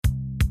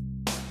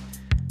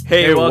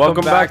Hey,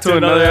 welcome back to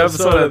another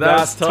episode of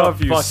That's Tough,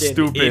 you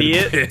stupid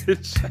idiot.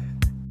 bitch.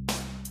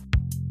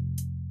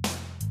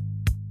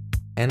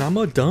 And I'm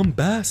a dumb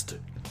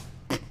bastard.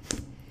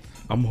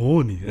 I'm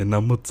horny and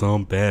I'm a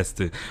dumb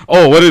bastard.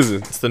 Oh, what is it?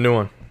 It's the new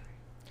one.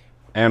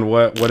 And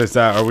what is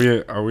that?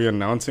 Are we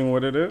announcing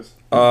what it is?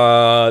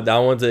 That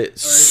one's a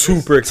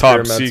super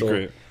Top experimental.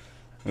 secret.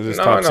 Is this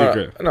top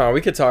secret? No,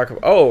 we could talk.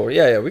 Oh,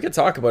 yeah, we could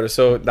talk about it.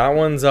 So that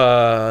one's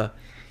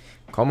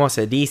 ¿Cómo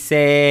se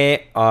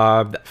dice?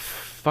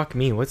 Fuck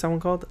me. What's that one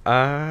called?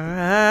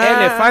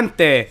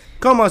 Elefante.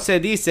 ¿Cómo se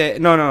dice?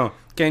 No.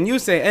 Can you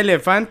say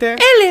elefante?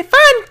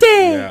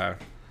 Elefante.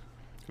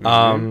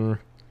 Yeah.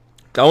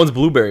 That one's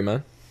blueberry,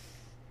 man.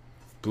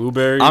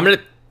 Blueberry. I'm gonna.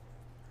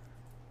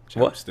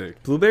 Chapstick.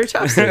 What? Blueberry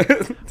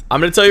chapstick.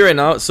 I'm gonna tell you right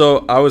now.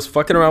 So I was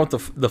fucking around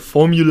with the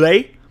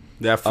formulae.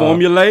 That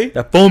formulae.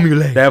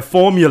 That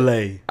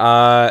formulae.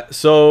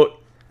 So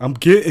I'm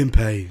getting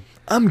paid.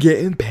 I'm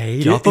getting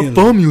paid Get off of in.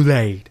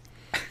 formulate.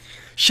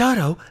 Shout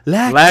out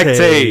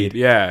Lactate. Lactate.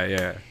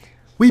 Yeah.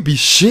 We be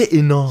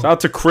shitting on. Shout out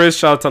to Chris.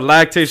 Shout out to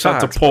Lactate. Shout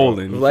out to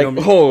Poland. You Like, feel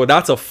me? oh,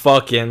 that's a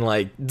fucking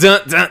like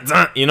dun dun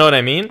dun. You know what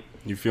I mean?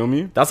 You feel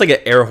me? That's like an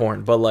air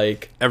horn, but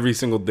like Every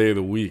single day of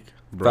the week,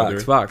 brother.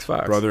 facts.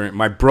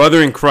 My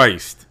brother in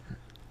Christ.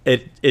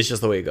 It's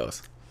just the way it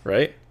goes,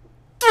 right?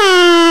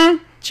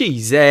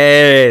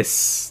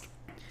 Jesus.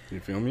 You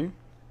feel me?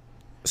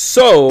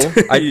 So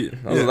Yeah.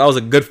 that was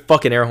a good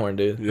fucking air horn,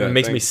 dude. Yeah, It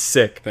makes me thanks.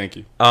 sick. Thank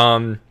you.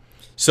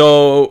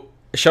 So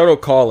shout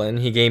out Colin.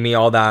 He gave me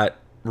all that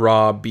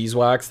raw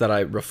beeswax that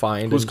I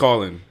refined. Who's and-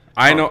 calling?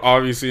 I know,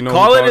 obviously know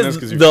Colin who is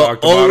because you the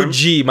talked about him.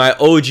 OG, my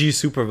OG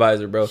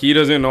supervisor, bro. He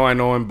doesn't know I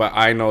know him, but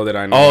I know that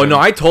I know Oh him. no,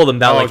 I told him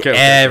that Oh, like okay.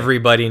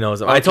 everybody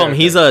knows him. I Okay, told him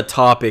he's a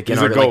topic in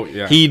He's a our goat, like,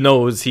 yeah. he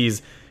knows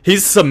he's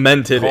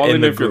cemented Colin,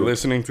 in the if you're group.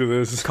 listening to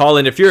this.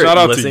 Colin, if you're Shout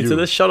out to listening to you.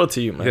 this, shout out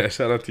to you, man. Yeah,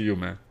 shout out to you,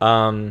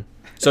 man.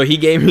 So he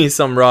gave me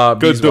some raw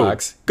Good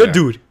beeswax. dude. Good Yeah.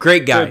 dude.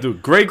 Great guy. Good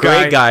dude. Great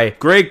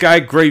guy.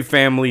 Great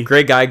family.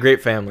 Great guy,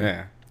 great family.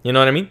 Yeah. You know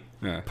what I mean?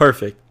 Yeah.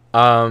 Perfect.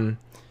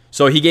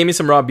 So he gave me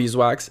some raw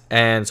beeswax,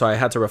 and so I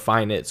had to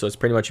refine it. So it's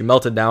pretty much you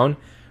melt it down,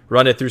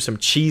 run it through some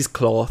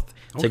cheesecloth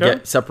to Okay.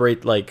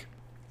 separate like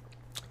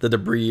the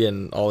debris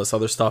and all this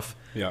other stuff.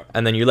 Yeah.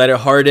 And then you let it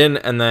harden,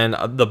 and then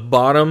the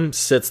bottom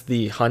sits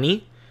the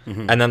honey,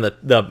 and then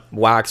the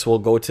wax will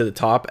go to the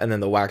top, and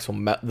then the wax will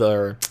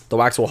the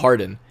wax will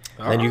harden.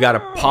 Then you gotta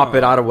pop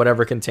it out of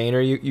whatever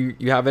container you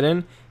have it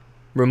in.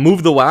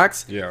 Remove the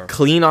wax. Yeah.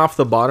 Clean off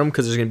the bottom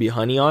because there's gonna be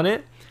honey on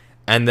it,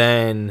 and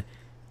then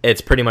it's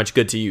pretty much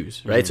good to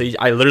use, right? So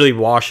I literally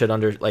wash it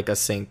under like a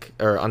sink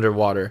or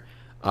underwater.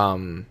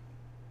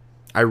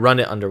 I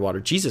run it underwater.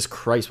 Jesus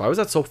Christ, why was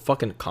that so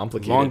fucking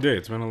complicated? Long day.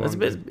 It's been a long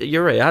day.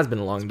 You're right. It has been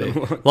a long day.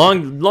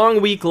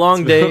 Long week,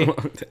 long day.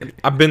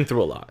 I've been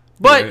through a lot,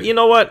 but Yeah. you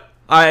know what?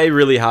 I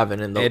really haven't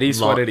in the It is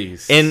what it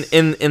is.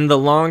 In the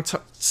long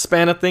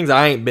span of things.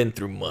 I ain't been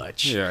through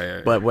much.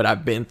 Yeah. But what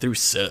I've been through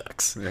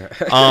sucks. Yeah.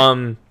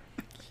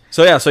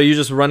 So you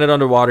just run it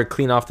underwater,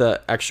 clean off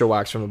the extra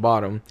wax from the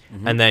bottom,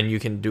 and then you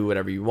can do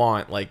whatever you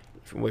want. Like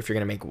if you're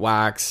gonna make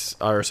wax,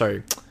 or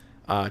sorry,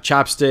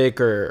 chapstick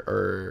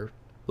or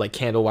like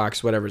candle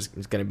wax, whatever it's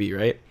gonna be,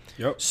 right?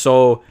 Yep.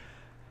 So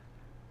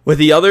with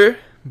the other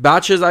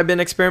batches I've been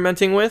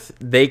experimenting with,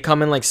 they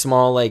come in like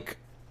small like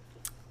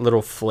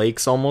little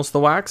flakes almost, the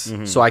wax,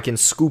 so I can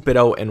scoop it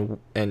out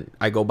and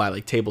I go by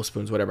like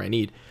tablespoons, whatever I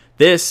need.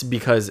 This,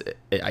 because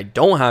I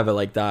don't have it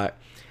like that,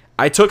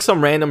 I took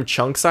some random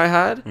chunks I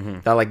had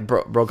that like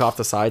broke off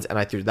the sides, and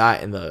I threw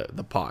that in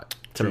the pot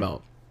to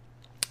melt.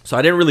 So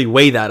I didn't really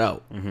weigh that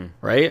out,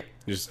 right?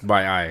 Just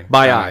by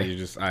eye. You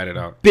just eyed it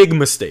out. Big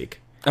mistake.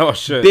 Oh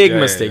shit. Big Yeah,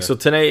 mistake. yeah. So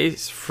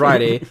today's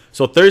Friday.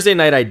 So Thursday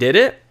night I did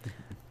it.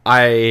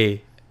 I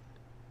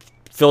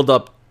filled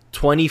up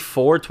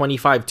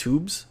 25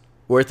 tubes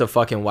worth of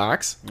fucking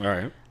wax. All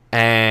right.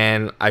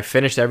 And I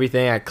finished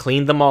everything. I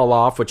cleaned them all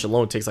off, which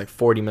alone takes like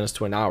 40 minutes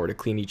to an hour to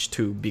clean each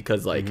tube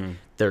because like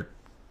they're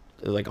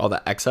like all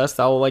the excess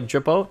that will like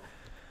drip out.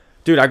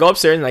 Dude, I go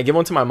upstairs and I give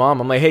one to my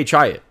mom. I'm like, hey,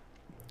 try it.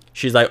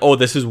 She's like, oh,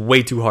 this is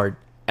way too hard.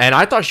 And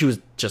I thought she was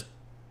just,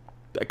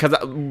 because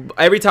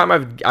every time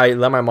I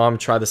let my mom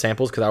try the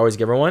samples, because I always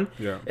give her one,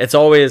 it's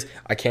always,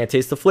 I can't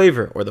taste the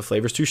flavor, or the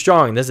flavor's too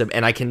strong.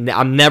 And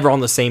I'm never on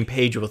the same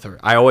page with her.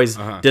 I always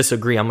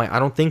disagree. I'm like, I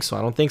don't think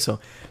so.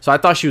 So I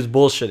thought she was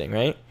bullshitting,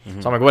 right?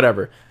 So I'm like,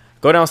 whatever.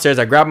 Go downstairs.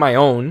 I grab my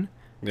own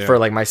for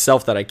like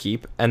myself that I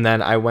keep. And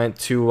then I went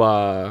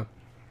to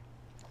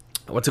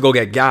go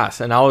get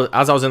gas. And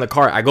as I was in the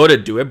car, I go to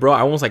do it, bro.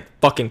 I almost like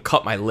fucking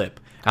cut my lip.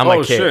 I'm like,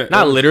 okay. Shit.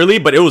 Not literally,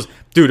 but it was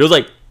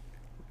like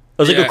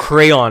a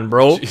crayon,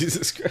 bro.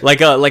 Jesus Christ. Like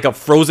a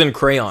frozen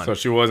crayon. So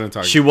she wasn't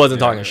talking.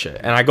 Talking shit.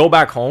 And I go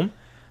back home.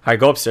 I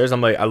go upstairs.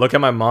 I'm like, I look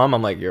at my mom.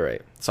 I'm like, you're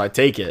right. So I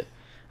take it.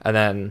 And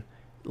then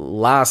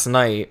last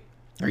night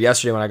or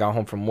yesterday when I got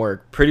home from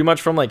work, pretty much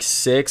from like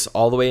 6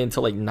 all the way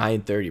until like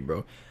 9:30,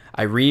 bro,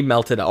 I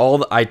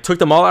remelted I took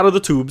them all out of the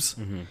tubes,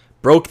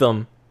 broke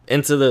them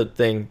into the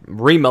thing,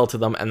 remelted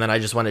them, and then I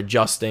just went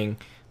adjusting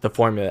the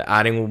formula,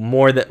 adding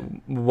more that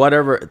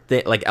whatever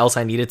like else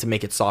I needed to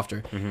make it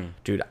softer.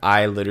 Dude,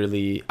 I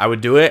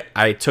would do it.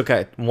 I took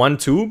one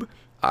tube,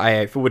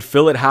 I would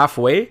fill it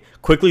halfway,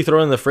 quickly throw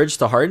it in the fridge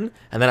to harden,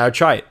 and then I would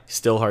try it.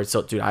 Still hard.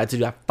 So, dude, I had to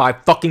do that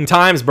 5 fucking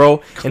times,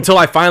 bro, until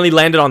I finally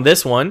landed on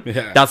this one.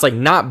 Yeah. That's like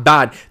not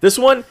bad. This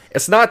one,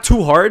 it's not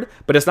too hard,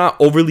 but it's not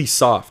overly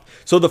soft.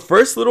 So the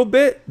first little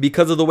bit,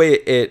 because of the way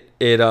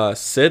it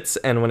sits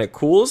and when it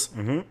cools,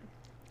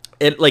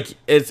 it like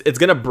it's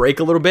gonna break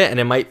a little bit, and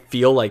it might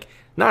feel like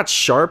not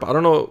sharp. I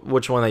don't know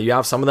which one that you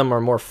have. Some of them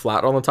are more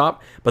flat on the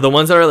top, but the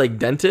ones that are like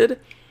dented,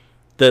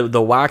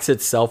 the wax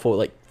itself will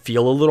like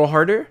feel a little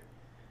harder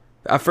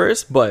at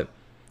first. But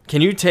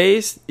can you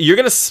taste? You're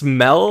gonna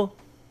smell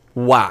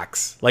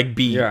wax, like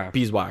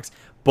beeswax,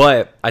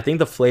 but I think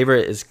the flavor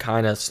is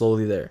kind of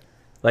slowly there.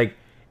 Like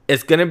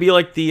it's gonna be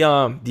like the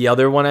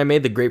other one I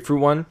made, the grapefruit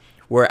one,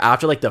 where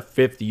after like the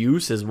 5th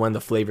use is when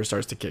the flavor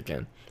starts to kick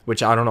in,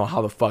 which I don't know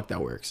how the fuck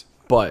that works,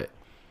 but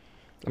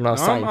I'm not a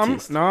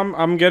scientist.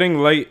 I'm getting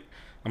light.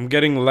 I'm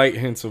getting light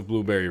hints of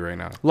blueberry right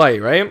now.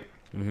 Light, right?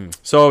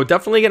 So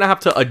definitely gonna have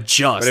to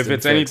adjust. But if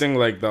it's anything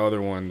like the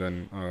other one,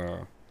 then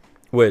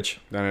which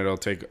then it'll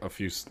take a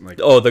few like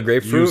the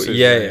grapefruit. uses,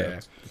 Yeah.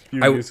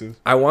 uses.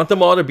 I want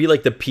them all to be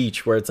like the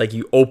peach, where it's like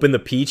you open the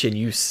peach and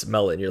you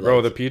smell it. And you're Bro,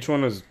 like, the peach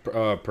one was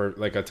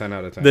like a 10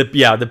 out of 10.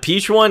 the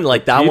peach one,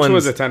 like that one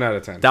was a 10 out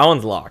of 10. That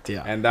one's locked.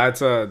 Yeah, And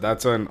that's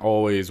an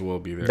always will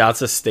be there.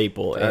 that's a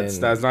staple. That's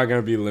not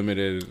gonna be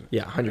limited.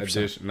 Yeah,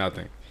 100%.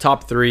 Nothing.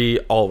 Top 3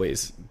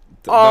 always.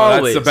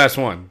 No, that's the best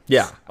one.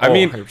 Yeah, I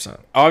mean, 100%.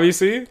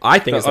 obviously, I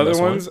think it's the other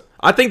best ones. one.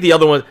 I think the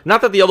other one,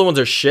 not that the other ones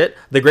are shit.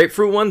 The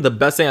grapefruit one, the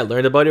best thing I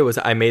learned about it was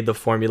I made the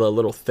formula a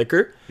little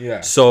thicker. Yeah.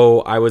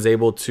 So I was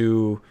able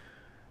to,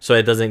 so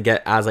it doesn't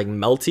get as like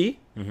melty.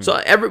 So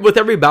with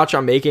every batch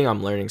I'm making,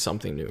 I'm learning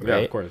something new. Right? Yeah,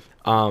 of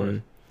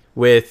course.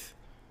 With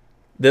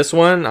this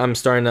one, I'm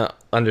starting to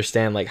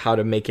understand like how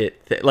to make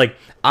it. Like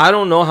I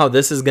don't know how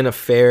this is gonna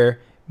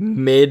fare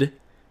mid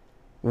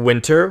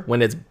winter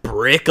when it's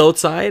brick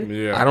outside.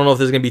 I don't know if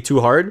this is gonna be too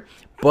hard,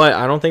 but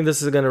I don't think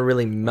this is gonna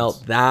really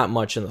melt that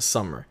much in the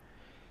summer.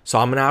 So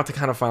I'm gonna have to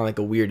kind of find like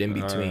a weird in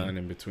between. An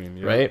in between,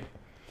 yeah. Right?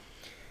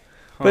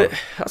 But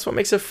that's what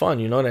makes it fun.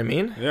 You know what I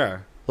mean? Yeah.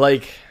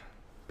 Like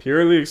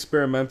Purely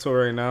experimental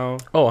right now.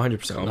 Oh,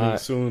 100%. Coming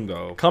soon,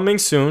 though. Coming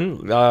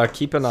soon.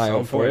 Keep an eye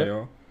out for it.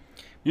 Yo.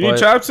 You need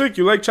chapstick?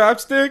 You like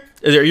chapstick?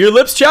 Are your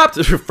lips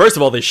chapped? First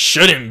of all, they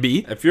shouldn't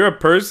be. If you're a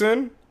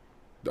person...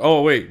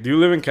 Oh, wait. Do you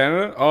live in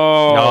Canada?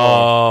 Oh.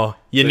 No.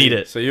 You need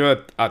it. So you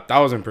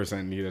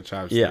 1,000% need a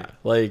chapstick. Yeah.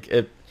 Like,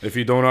 if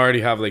you don't already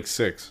have, like,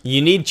 6.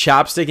 You need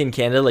chapstick in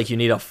Canada like you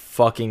need a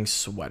fucking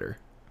sweater.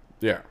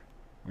 Yeah.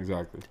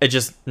 Exactly. It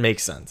just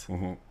makes sense.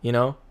 Mm-hmm. You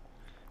know?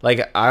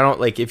 Like, I don't...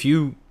 Like, if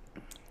you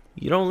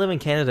don't live in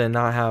Canada and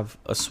not have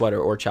a sweater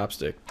or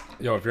chapstick.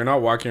 Yo, if you're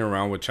not walking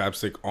around with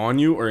chapstick on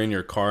you or in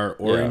your car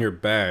or in your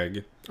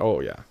bag... Oh,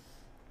 yeah.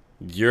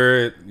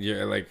 You're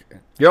like...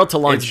 You're out to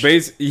lunch.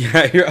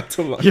 Yeah, you're out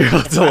to lunch. You're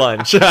out to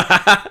lunch. You're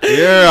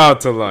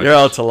out to lunch. You're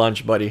out to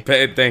lunch, buddy.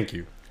 Thank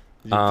you.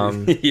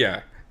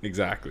 Yeah,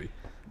 exactly.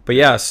 But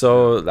yeah,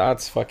 so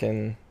that's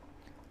fucking...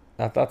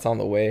 That's on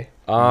the way.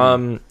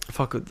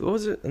 Fuck, what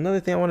was it? Another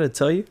thing I wanted to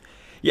tell you?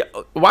 Yeah,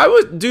 why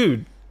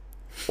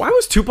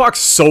was Tupac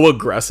so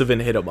aggressive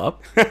and hit him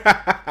up?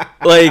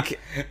 Like...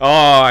 Oh,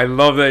 I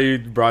love that you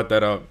brought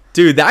that up.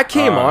 Dude, that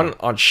came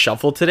on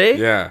Shuffle today.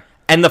 Yeah.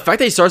 And the fact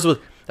that he starts with,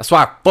 that's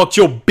why I fucked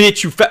your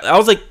bitch, you fat... I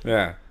was like...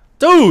 Yeah.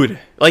 Dude.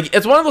 Like,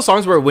 it's one of those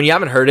songs where when you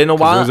haven't heard it in a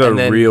while... It was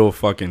a real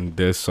fucking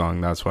diss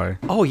song, that's why.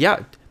 Oh,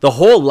 yeah. The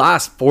whole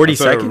last 40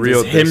 seconds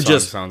is him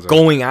just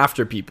going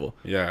after people.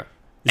 Yeah.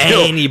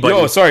 Anybody.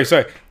 Yo, sorry.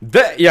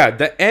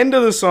 The end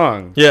of the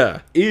song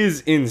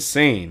is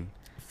insane.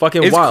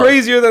 Fucking it's wild.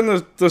 Crazier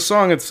than the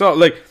song itself.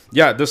 Like,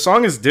 yeah, the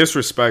song is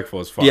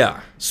disrespectful as fuck.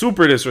 Yeah.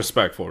 Super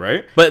disrespectful,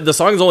 right? But the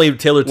song is only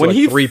tailored to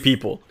like 3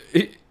 people.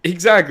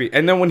 Exactly.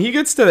 And then when he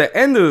gets to the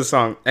end of the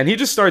song and he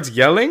just starts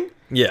yelling.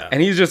 Yeah. And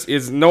he's just,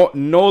 it's no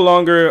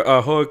longer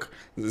a hook.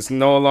 It's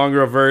no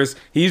longer a verse.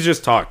 He's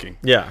just talking.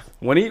 Yeah.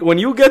 When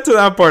you get to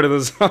that part of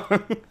the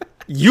song...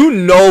 You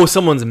know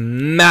someone's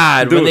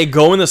mad when they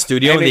go in the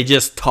studio and they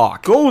just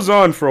talk. Goes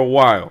on for a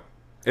while.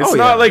 It's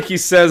not like he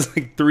says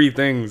like 3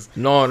 things.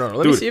 No.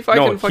 Let me see if I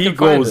can fucking he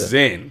goes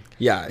in.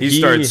 Yeah. He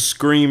starts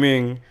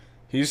screaming.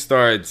 He's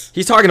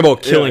talking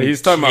about killing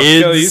he's talking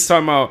kids. about he's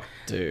talking about...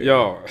 Dude.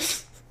 Yo.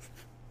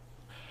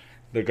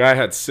 The guy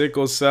had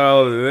sickle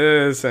cell,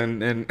 this,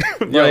 and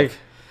like...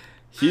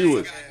 He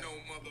was...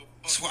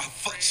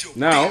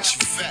 Now,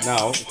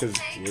 because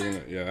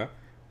we're gonna...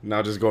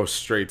 Now just go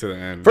straight to the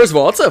end. First of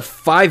all, it's a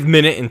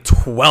 5-minute and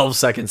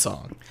 12-second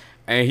song.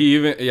 And he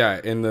even,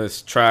 in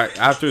this track,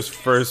 after his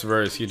first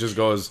verse, he just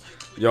goes,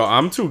 yo,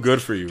 I'm too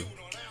good for you.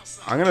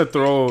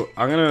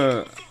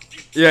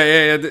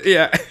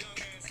 Yeah.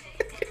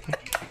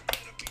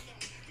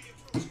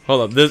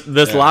 Hold up.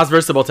 This last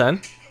verse is about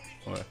 10?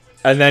 What?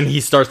 And then he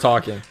starts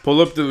talking.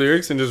 Pull up the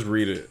lyrics and just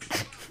read it.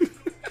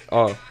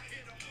 Oh.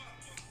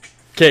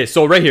 Okay,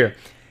 so right here.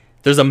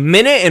 There's a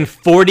minute and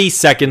 40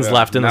 seconds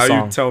left in the song.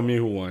 Now you tell me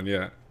who won,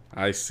 yeah.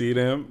 I see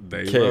them,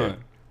 they 'Kay. run.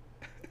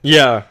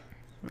 Yeah.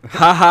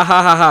 Ha ha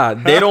ha ha ha.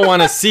 They don't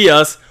want to see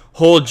us.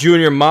 Whole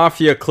junior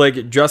mafia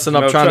clique dressing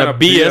up, trying to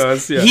be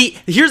us. Yeah.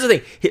 Here's the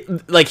thing.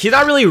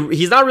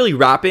 He's not really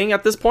rapping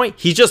at this point.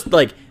 He's just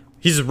like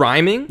he's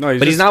rhyming,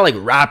 but he's not like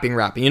rapping.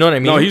 You know what I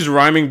mean? No, he's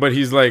rhyming, but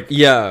he's like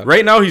yeah.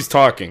 Right now he's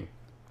talking.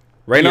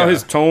 Right now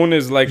his tone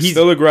is like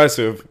still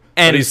aggressive.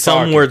 And he's some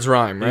talking. Words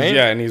rhyme, right?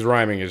 And he's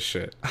rhyming his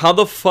shit. How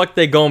the fuck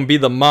they gonna be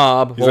the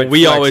mob when like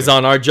we flexing. always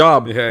on our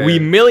job? Yeah, we yeah.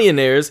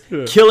 millionaires,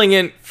 killing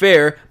it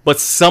fair,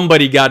 but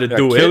somebody gotta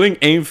do it. Killing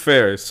ain't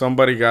fair.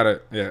 Somebody gotta,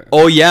 yeah.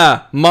 Oh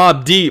yeah,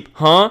 Mob Deep,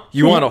 huh?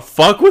 You wanna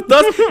fuck with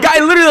us? Guy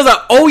literally was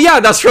like, oh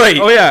yeah, that's right.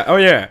 Oh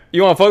yeah.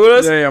 You wanna fuck with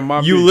us? Yeah,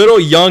 Mob You Deep. little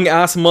young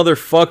ass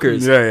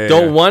motherfuckers. Yeah.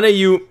 Don't one of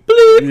you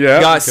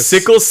bleep, got because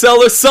sickle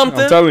cell or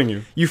something? I'm telling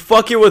you. You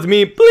fucking with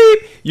me,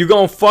 bleep. You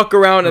gonna fuck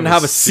around and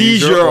have a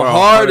seizure or a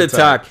heart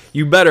attack.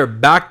 You better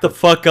back the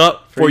fuck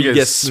up before you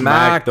get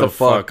smacked the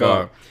fuck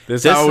up.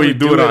 This is how we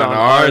do it on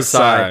our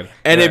side.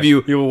 And if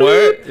you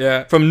what?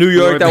 Yeah. from New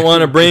York that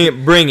want to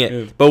bring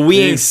it. But we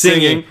ain't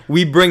singing.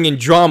 We bringing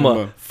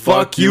drama.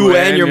 Fuck you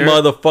and your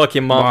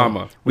motherfucking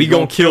mama. We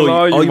gonna kill you,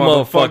 all you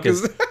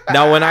motherfuckers.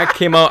 Now, when I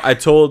came out, I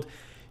told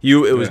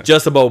you it was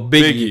just about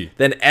Biggie.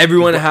 Then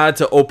everyone had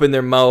to open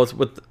their mouths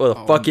with a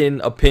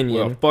fucking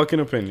opinion.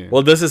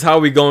 Well, this is how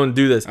we gonna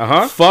do this.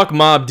 Fuck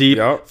Mob Deep.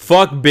 Yep.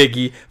 Fuck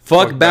Biggie.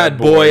 Fuck Bad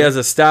Boy as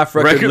a staff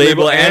record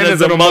label and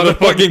as a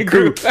motherfucking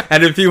crew.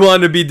 And if you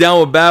want to be down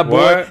with Bad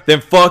Boy,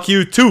 then fuck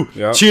you too.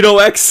 Yep.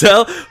 Cheeto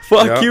XL,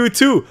 fuck you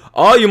too.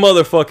 All you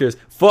motherfuckers,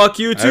 fuck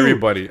you too.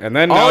 Everybody. And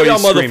then now all y'all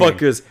screaming.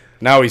 motherfuckers.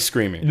 Now he's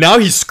screaming. Now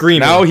he's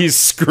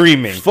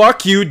screaming.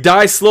 Fuck you,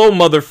 die slow,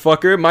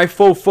 motherfucker. My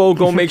fofo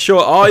gonna make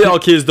sure all y'all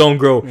kids don't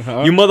grow.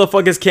 You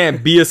motherfuckers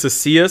can't be us or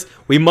see us.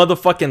 We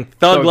motherfucking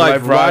thug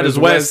life riders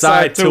west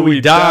side till we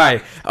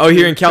die. Out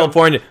here in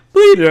California,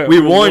 bleep, we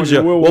warned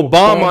you. We'll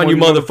bomb on you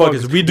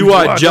motherfuckers. We do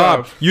our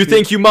job. You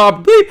think you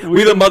mob? Bleep,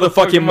 we the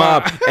motherfucking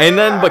mob. Ain't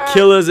nothing but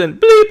killers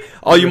and bleep.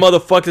 All you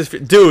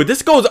motherfuckers. Dude,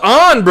 this goes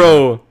on,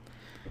 bro.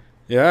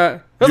 Yeah.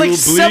 There's like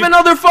 7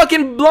 other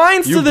fucking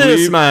lines to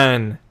this,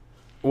 man.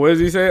 What does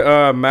he say?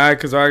 Mad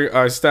because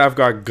our staff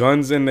got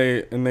guns in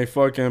they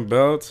fucking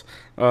belts.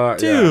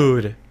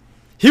 Dude. Yeah.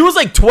 He was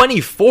like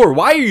 24.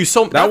 Why are you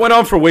so... That went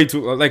on for way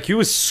too... Like, he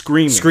was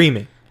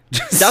screaming.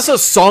 That's a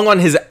song on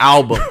his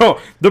album. Bro,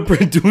 the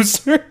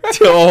producer...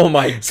 Oh,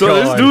 my God. So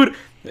this dude...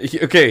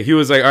 He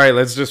was like, all right,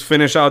 let's just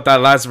finish out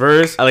that last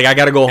verse. Like, I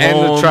gotta go home.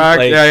 And the track.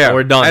 Like, yeah.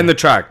 We're done. And the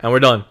track. And we're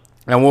done.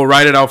 And we'll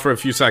write it out for a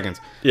few seconds.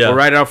 Yeah. We'll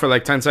write it out for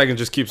like 10 seconds.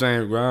 Just keep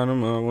saying, grind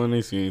them up when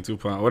they see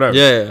Tupac. Whatever.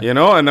 Yeah. You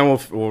know? And then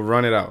we'll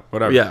run it out.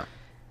 Whatever. Yeah.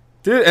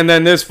 Dude, and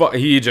then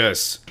he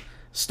just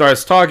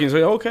starts talking. So,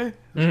 okay.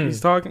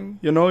 He's talking.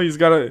 You know, he's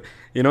got a...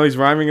 You know, he's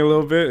rhyming a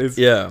little bit.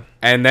 Yeah.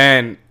 And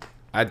then,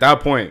 at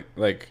that point,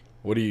 like...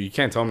 What do you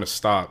can't tell him to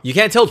stop. You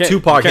can't tell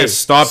Tupac, you can't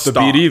stop the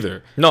beat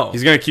either. No.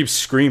 He's going to keep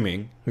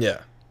screaming.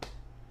 Yeah.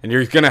 And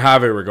you're going to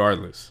have it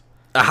regardless.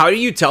 How do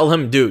you tell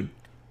him, dude,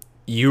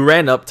 you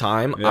ran up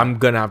time, I'm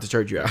going to have to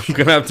charge you out. I'm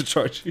going to have to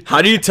charge you.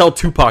 How do you tell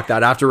Tupac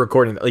that after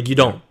recording that? Like, you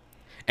don't.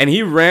 And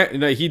he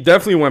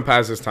definitely went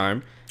past his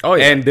time. Oh,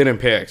 yeah. And didn't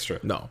pay extra.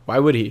 No. Why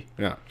would he?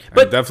 Yeah.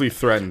 But definitely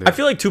threatened it. I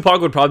feel like Tupac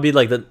would probably be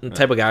like the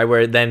type of guy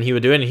where then he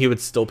would do it and he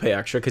would still pay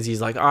extra because he's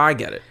like, oh, I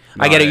get it.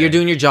 I get it. You're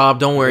doing your job.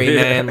 Don't worry,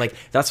 man. Like,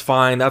 that's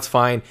fine.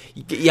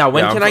 Yeah,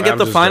 when can I get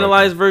the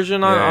finalized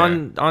version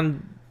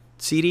on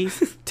CD,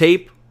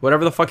 tape,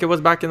 whatever the fuck it was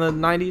back in the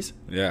 90s?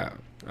 Yeah.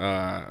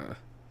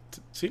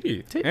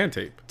 CD and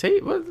tape.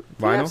 Tape? What?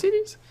 Vinyl?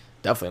 CDs?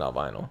 Definitely not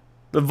vinyl.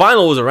 The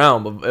vinyl was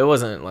around, but it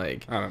wasn't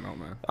like... I don't know,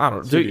 man. I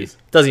don't know. Dude,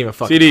 doesn't even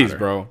fucking CDs, matter.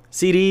 bro.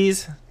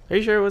 CDs? Are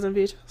you sure it wasn't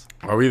VHS?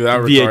 Are we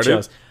that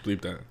retarded?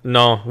 Bleep that.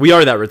 No, we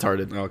are that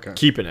retarded. Okay.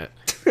 Keeping it.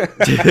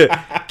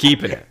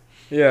 Keeping it.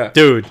 Yeah.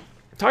 Dude,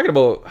 talking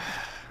about...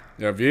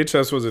 Yeah,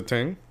 VHS was a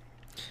thing.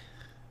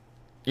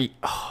 Dude.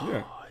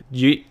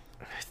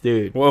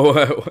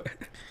 What?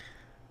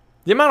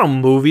 The amount of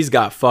movies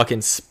got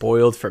fucking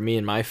spoiled for me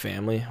and my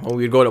family when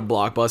we'd go to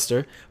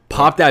Blockbuster,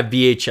 pop that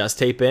VHS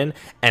tape in,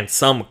 and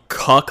some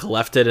cuck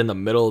left it in the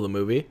middle of the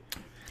movie.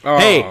 Oh.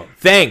 Hey,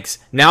 thanks.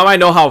 Now I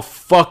know how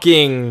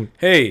fucking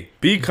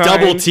be kind.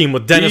 Double Team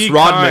with Dennis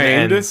Rodman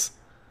ends.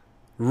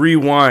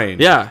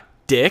 Rewind. Yeah,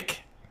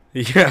 dick.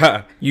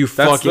 Yeah,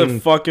 that's the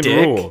fucking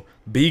dick. rule.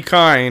 Be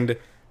kind.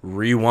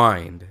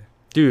 Rewind,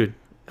 dude.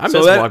 I miss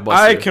Blockbuster.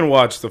 I can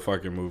watch the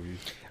fucking movie.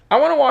 I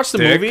want to watch the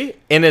movie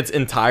in its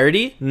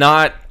entirety,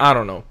 not, I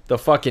don't know, the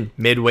fucking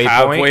midway point.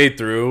 Halfway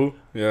through,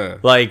 yeah.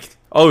 Like,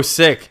 oh,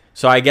 sick.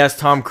 So I guess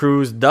Tom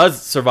Cruise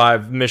does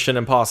survive Mission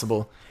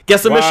Impossible.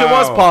 Guess the mission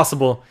was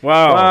possible.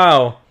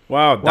 Wow.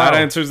 That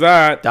answers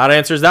that. That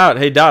answers that.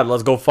 Hey, Dad,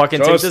 let's go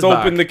fucking take this back. Just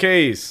open the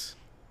case.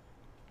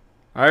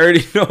 I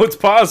already know it's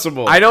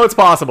possible. I know it's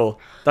possible.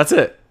 That's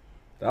it.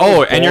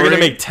 And you're going to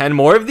make 10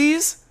 more of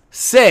these?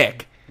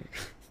 Sick.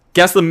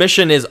 Guess the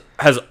mission has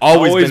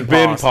always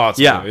been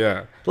possible.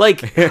 Yeah.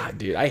 Like, God,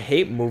 dude, I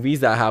hate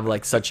movies that have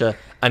like such a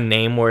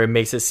name where it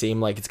makes it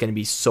seem like it's gonna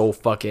be so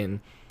fucking.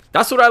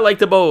 That's what I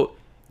liked about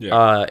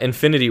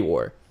Infinity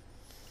War.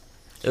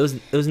 It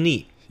was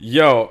neat.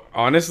 Yo,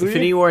 honestly,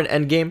 Infinity War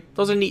and Endgame,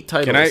 those are neat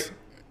titles.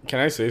 Can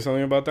I say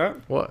something about that?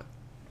 What?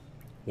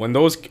 When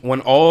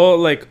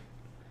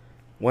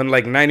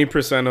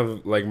 90%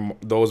 of like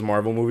those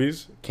Marvel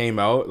movies came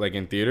out like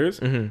in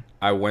theaters,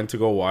 I went to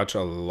go watch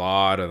a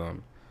lot of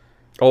them.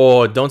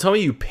 Oh, don't tell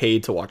me you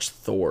paid to watch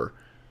Thor.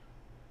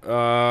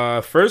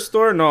 First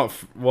Thor, no.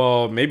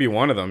 Well, maybe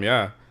one of them,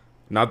 yeah.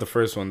 Not the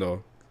first one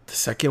though. The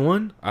second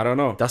one? I don't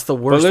know. That's the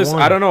worst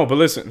one. I don't know, but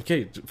listen,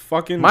 okay,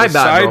 fucking my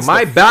bad, bro.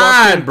 My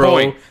bad, bro.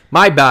 Point.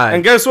 My bad.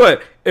 And guess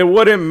what? It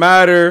wouldn't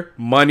matter.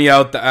 Money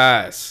out the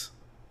ass.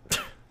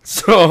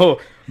 So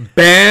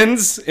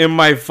bands in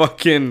my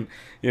fucking,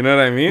 you know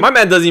what I mean? My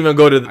man doesn't even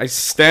go to. I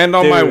stand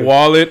on my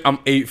wallet. I'm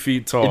 8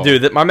 feet tall,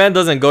 dude. My man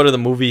doesn't go to the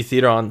movie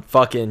theater on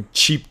fucking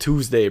cheap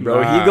Tuesday,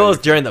 bro. Nah. He goes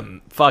during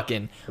the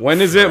fucking. When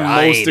is Friday.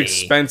 it most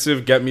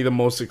expensive? Get me the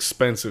most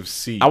expensive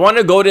seat. I want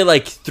to go to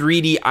like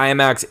 3D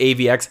IMAX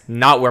AVX,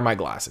 not wear my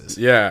glasses.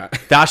 Yeah,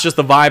 that's just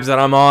the vibes that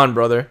I'm on,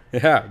 brother.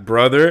 Yeah,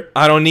 brother.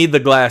 I don't need the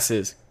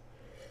glasses.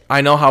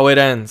 I know how it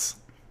ends.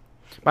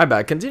 My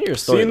bad. Continue your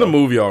story. Seen the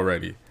movie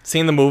already.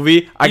 Seen the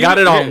movie? I got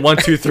it on 1,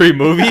 2, 3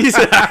 movies.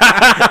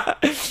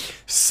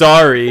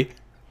 Sorry.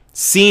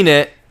 Seen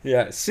it.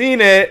 Yeah,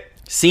 seen it.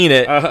 Seen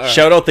it.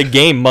 Shout out the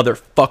game,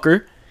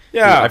 motherfucker.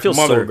 Yeah, dude, I feel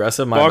so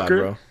aggressive. My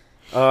bad,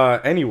 bro.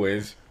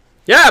 Anyways.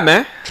 Yeah,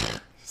 man.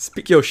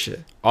 Speak your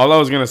shit. All I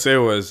was gonna say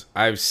was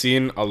I've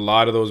seen a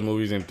lot of those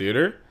movies in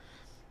theater.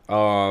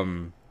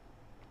 And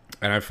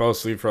I fell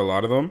asleep for a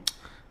lot of them.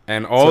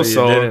 And also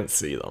so you didn't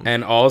see them.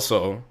 And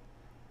also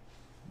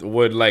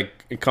would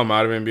like come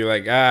out of it and be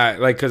like,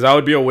 because I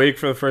would be awake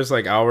for the first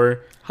like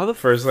hour. How the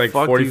first like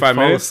fuck 45 do you fall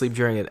minutes asleep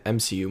during an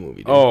MCU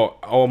movie? Dude? Oh,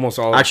 almost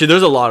all. Actually,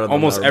 there's a lot of them.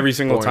 Almost every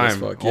single time.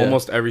 Fuck, yeah.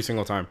 Almost every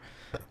single time.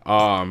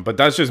 But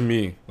that's just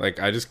me. Like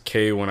I just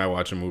K when I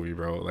watch a movie,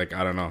 bro. Like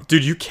I don't know,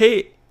 dude. You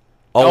K.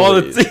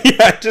 Always.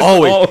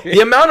 Always. The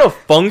amount of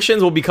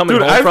functions we'll be coming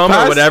home from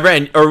or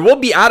whatever, or we'll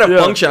be out of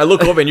function. I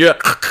look over and you're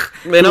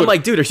like, and I'm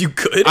like, dude, are you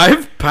good?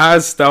 I've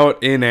passed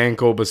out in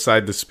ankle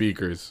beside the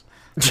speakers.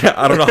 Yeah,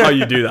 I don't know how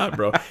you do that,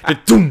 bro.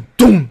 Doom,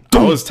 doom,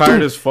 I was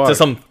tired as fuck. To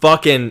some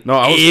fucking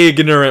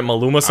ignorant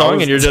Maluma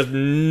song, and you're just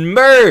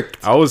murked.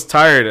 I was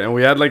tired, and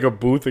we had like a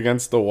booth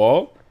against the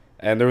wall,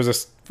 and there was a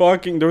PA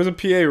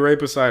right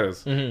beside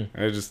us.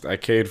 I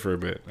K'd for a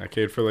bit. I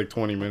K'd for like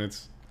 20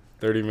 minutes,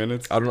 30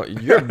 minutes. I don't know.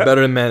 You're a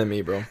better man than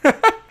me, bro.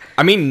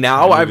 I mean,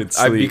 now I've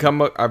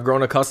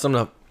grown accustomed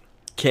to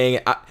K'ing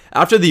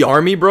after the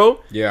army, bro.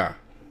 Yeah.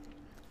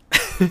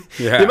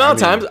 Yeah, the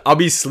amount of times I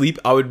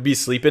would be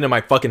sleeping in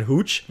my fucking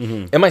hooch,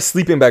 in my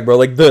sleeping bag, bro,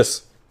 like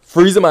this,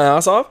 freezing my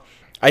ass off.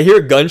 I hear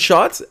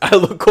gunshots. I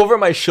look over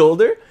my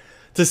shoulder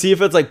to see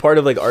if it's like part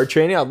of like art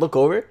training. I look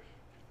over.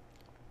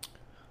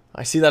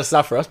 I see that it's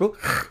not for us, bro.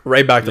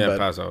 Right back to bed.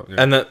 Pass out. Yeah.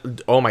 And then,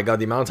 oh my god,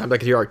 the amount of times I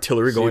could hear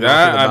artillery going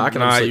off in the back. I'm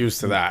not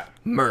used to that.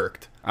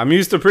 Murked. I'm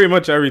used to pretty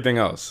much everything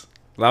else.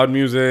 Loud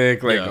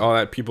music, like all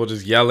that, people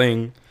just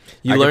yelling.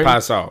 I can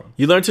pass out.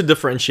 You learn to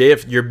differentiate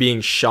if you're being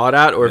shot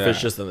at or if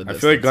it's just in the distance.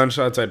 I feel like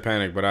gunshots, I'd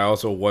panic, but I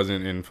also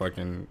wasn't in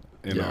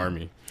the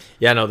army.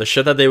 Yeah, no, the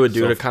shit that they would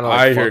do to kind of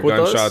like fuck with us.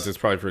 I hear gunshots, it's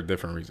probably for a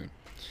different reason.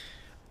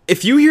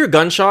 If you hear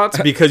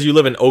gunshots because you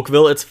live in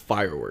Oakville, it's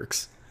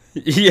fireworks.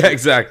 Yeah,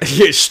 exactly.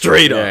 Yeah,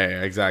 straight up.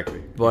 Yeah,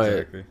 exactly.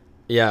 But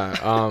yeah,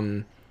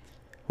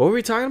 what were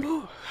we talking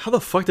about? How the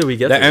fuck did we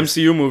get the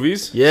MCU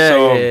movies? Yeah,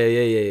 so,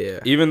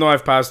 yeah. Even though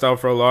I've passed out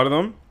for a lot of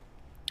them,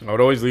 I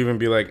would always leave and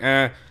be like,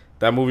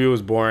 that movie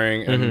was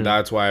boring, and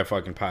that's why I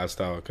fucking passed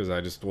out, because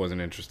I just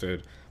wasn't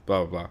interested,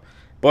 blah, blah, blah.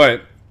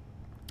 But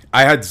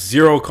I had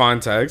zero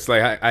context.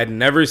 Like, I'd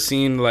never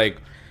seen,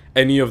 like,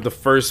 any of the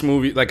first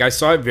movie. Like, I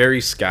saw it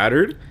very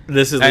scattered.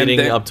 This is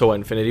leading up to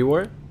Infinity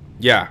War?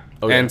 Yeah.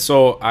 Okay. And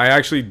so I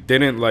actually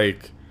didn't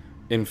like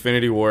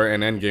Infinity War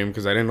and Endgame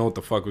because I didn't know what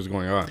the fuck was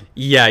going on.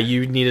 Yeah,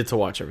 you needed to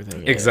watch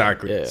everything.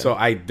 Exactly. Yeah. So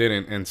I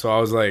didn't. And so I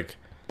was like,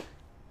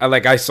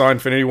 I saw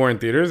Infinity War in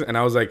theaters, and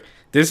I was like,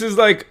 this is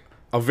like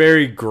a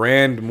very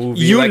grand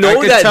movie. You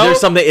know that there's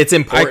something, it's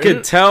important. I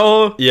could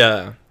tell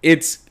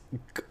it's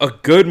a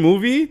good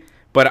movie,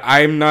 but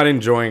I'm not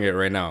enjoying it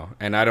right now.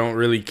 And I don't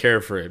really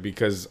care for it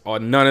because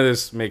none of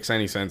this makes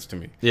any sense to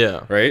me.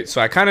 Yeah. Right?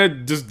 So I kind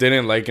of just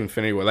didn't like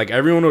Infinity War. Like,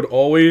 everyone would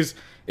always,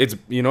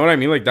 you know what I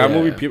mean? Like, that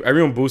movie,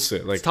 everyone boosts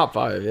it. Like, it's top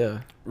 5, yeah.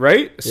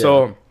 Right? Yeah.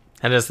 So.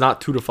 And it's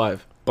not 2 to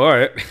 5.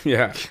 But,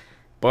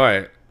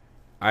 but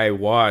I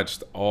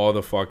watched all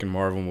the fucking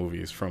Marvel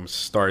movies from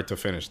start to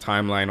finish,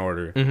 timeline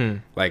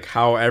order, like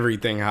how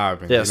everything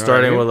happened. Yeah,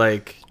 starting with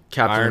like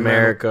Captain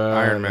America,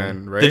 Iron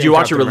Man. Right? Did you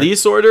watch a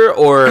release order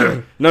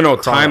or no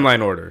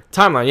timeline order?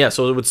 Timeline, yeah.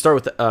 So it would start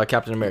with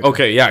Captain America.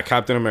 Okay, yeah,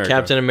 Captain America,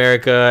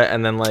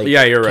 and then like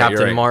you're right,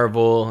 Captain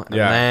Marvel, and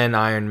then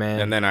Iron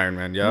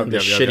Man, Yeah, the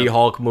shitty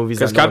Hulk movies.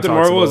 Because Captain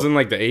Marvel is in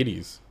like the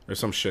 80s or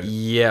some shit.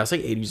 Yeah, it's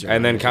like 80s.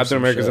 And then Captain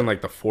America's in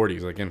like the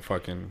 40s, like in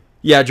fucking.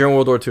 Yeah, during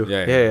World War II.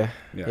 Yeah.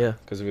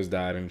 Because of his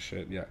dad and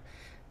shit. Yeah.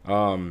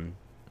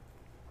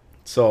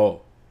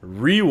 So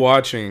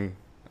rewatching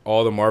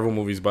all the Marvel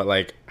movies, but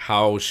like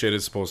how shit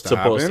is supposed to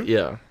happen.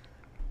 Yeah.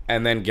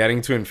 and then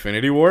getting to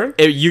Infinity War,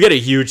 you get a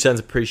huge sense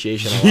of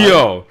appreciation.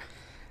 Yo,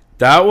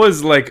 that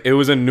was like, it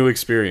was a new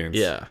experience.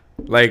 Yeah.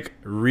 Like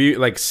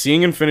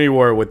seeing Infinity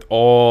War with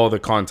all the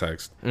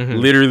context,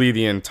 literally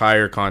the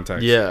entire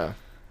context. Yeah.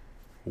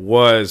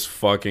 Was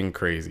fucking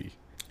crazy.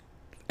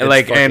 It's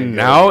like, fucking and good,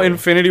 now bro.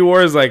 Infinity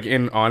War is like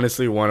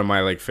honestly one of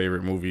my like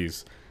favorite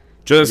movies,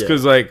 just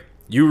because like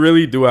you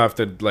really do have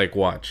to like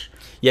watch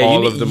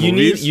all of the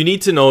movies. You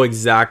need to know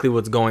exactly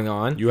what's going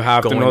on. You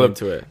have to know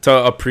into it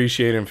to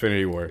appreciate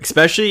Infinity War,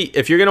 especially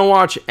if you're gonna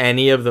watch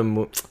any of the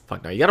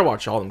fuck no, you gotta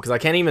watch all of them, because I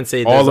can't even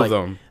say all of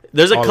them.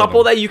 There's a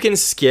couple that you can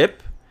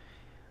skip,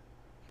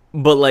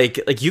 but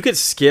like you could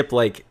skip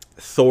like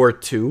Thor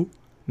 2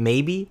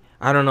 maybe,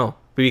 I don't know.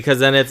 Because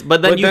then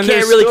you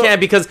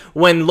can't because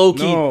when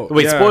Loki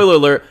spoiler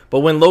alert, but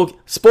when Loki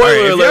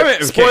spoiler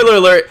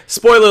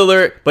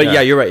alert, but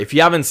yeah, you're right. If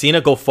you haven't seen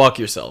it, go fuck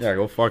yourself. Yeah,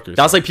 go fuck yourself.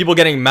 That's like people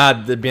getting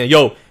mad that being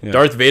like,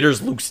 Darth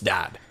Vader's Luke's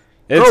dad.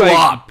 It's Grow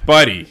up,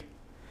 buddy.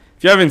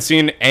 If you haven't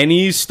seen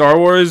any Star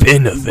Wars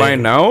by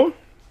now,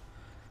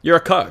 you're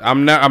a cuck.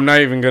 I'm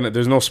not even gonna.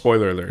 There's no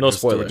spoiler alert.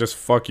 Spoiler. Just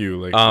fuck you.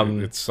 Like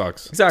it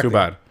sucks. Exactly. Too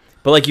bad.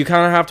 But like you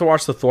kind of have to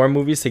watch the Thor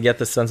movies to get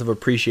the sense of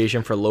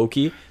appreciation for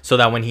Loki, so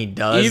that when he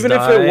does, even if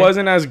it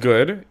wasn't as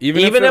good,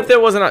 even if there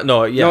wasn't,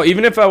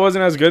 even if that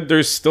wasn't as good,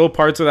 there's still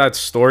parts of that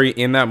story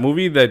in that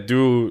movie that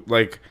do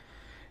like,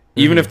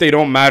 even if they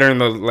don't matter in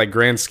the like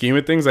grand scheme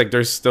of things, like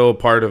there's still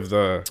part of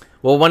the.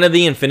 Well, one of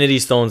the Infinity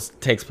Stones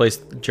takes place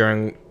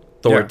during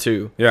Thor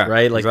 2. Yeah,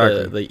 right. Like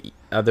exactly. the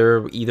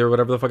other ether,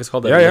 whatever the fuck it's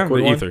called.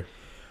 The ether.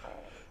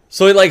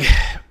 So like,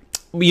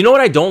 you know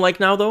what I don't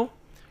like now though.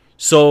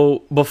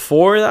 So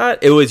before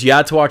that, it was you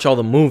had to watch all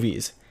the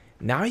movies.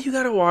 Now you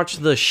gotta watch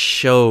the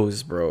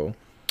shows, bro,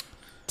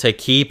 to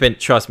keep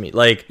it. Trust me,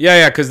 like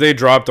because they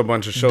dropped a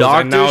bunch of shows,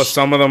 and now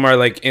some of them are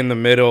like in the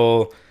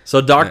middle. So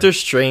Doctor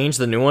Strange,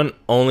 the new one,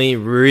 only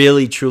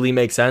really truly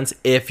makes sense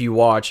if you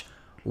watch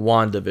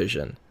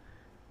WandaVision.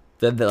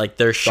 Like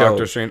their show.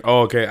 Doctor Strange.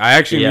 Oh, okay. I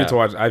actually need to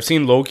watch. I've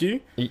seen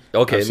Loki.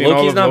 Okay,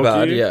 Loki's not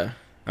bad. Yeah,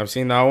 I've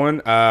seen that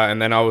one.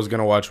 And then I was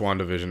gonna watch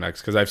WandaVision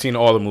next because I've seen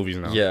all the movies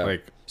now. Yeah,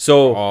 like.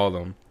 So all of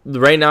them.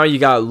 Right now you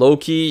got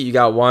Loki, you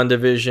got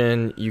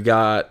WandaVision, you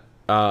got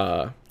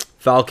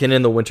Falcon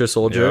and the Winter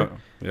Soldier.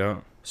 Yeah.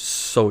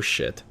 So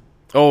shit.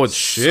 Oh, it's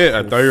shit.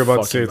 I thought you were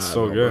about to say it's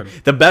so good.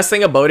 The best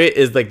thing about it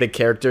is like the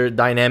character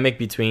dynamic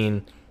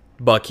between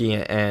Bucky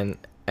and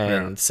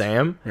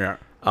Sam. Yeah.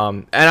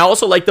 And I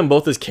also like them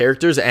both as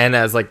characters and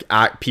as like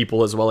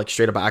people as well, like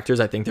straight up actors.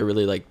 I think they're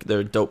really like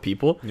they're dope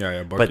people.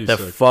 Yeah. Bucky's but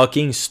the sick.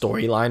 fucking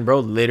storyline,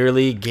 bro,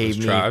 literally gave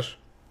me trash.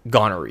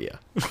 Gonorrhea.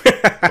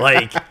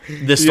 Like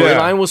the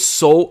storyline was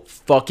so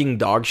fucking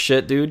dog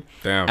shit, dude.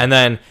 Damn. And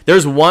then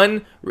there's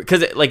one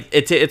because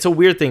it's a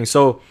weird thing.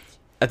 So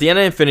at the end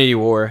of Infinity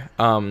War,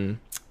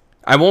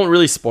 I won't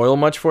really spoil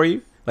much for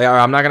you. Like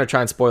I'm not gonna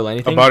try and spoil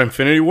anything about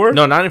Infinity War.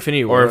 No, not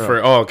Infinity War.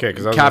 Okay,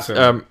 because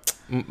I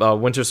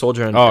was Winter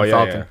Soldier and Falcon.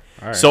 Yeah.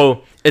 Right.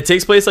 So it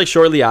takes place like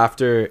shortly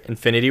after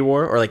Infinity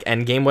War or like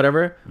Endgame,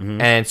 whatever.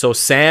 And so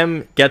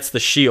Sam gets the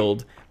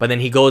shield, but then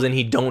he goes and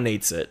he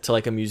donates it to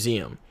like a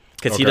museum.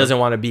 Because he doesn't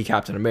want to be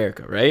Captain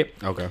America, right?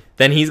 Okay.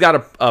 Then he's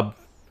got a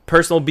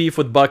personal beef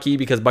with Bucky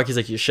because Bucky's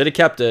like, you should have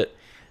kept it.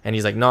 And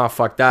he's like, nah,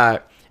 fuck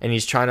that. And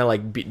he's trying to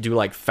like do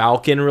like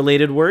Falcon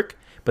related work,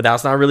 but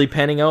that's not really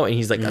panning out. And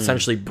he's like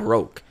essentially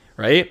broke,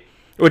 right?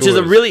 Which is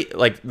a really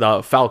like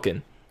the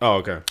Falcon. Oh,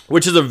 okay.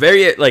 Which is a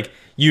very like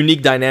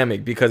unique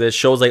dynamic because it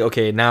shows like,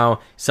 okay, now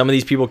some of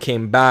these people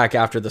came back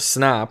after the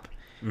snap.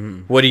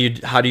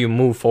 How do you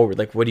move forward?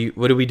 Like, what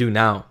do we do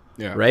now?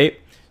 Yeah.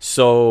 Right.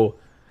 So.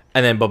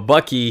 And then, but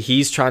Bucky,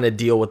 he's trying to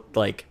deal with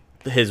like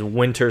his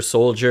Winter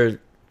Soldier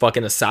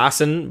fucking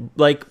assassin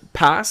like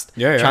past.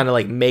 Yeah. Trying to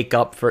like make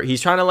up for. He's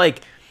trying to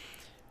like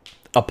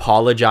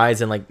apologize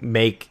and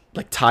like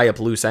tie up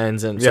loose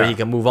ends and so he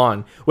can move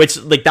on.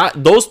 Which like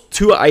those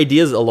two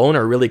ideas alone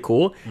are really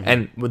cool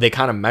and they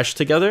kind of mesh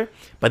together.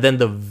 But then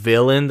the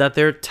villain that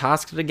they're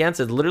tasked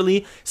against is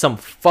literally some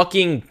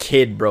fucking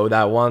kid, bro,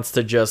 that wants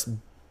to just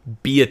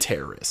be a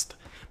terrorist,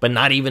 but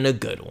not even a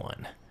good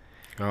one.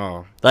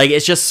 Oh, like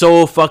it's just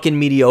so fucking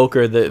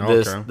mediocre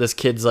that this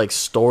kid's like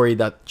story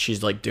that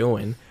she's like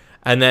doing,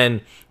 and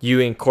then you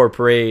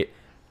incorporate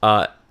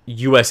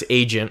U.S.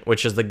 Agent,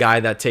 which is the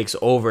guy that takes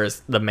over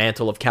as the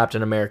mantle of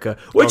Captain America,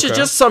 which is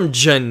just some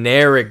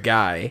generic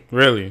guy.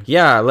 Really?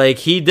 Yeah, like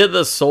he did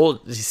the soul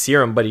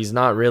serum, but he's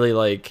not really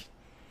like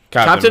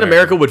Captain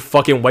America would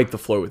fucking wipe the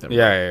floor with him.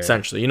 Yeah,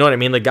 essentially. You know what I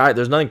mean? The guy,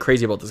 there's nothing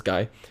crazy about this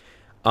guy.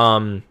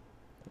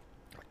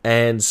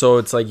 And so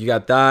it's like you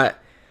got that.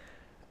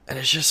 And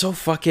it's just so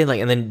fucking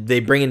like, and then they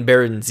bring in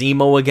Baron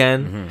Zemo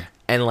again,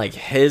 and like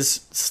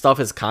his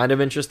stuff is kind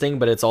of interesting,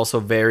 but it's also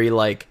very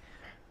like,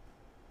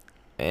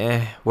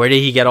 where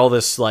did he get all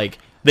this? Like,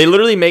 they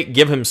literally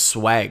give him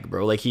swag,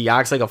 bro. Like he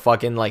acts like a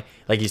fucking like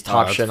he's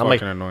top shit. I'm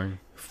like, annoying.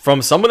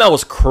 From someone that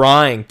was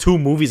crying 2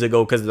 movies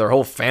ago because their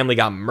whole family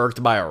got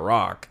murked by a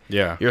rock.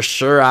 Yeah, you're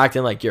sure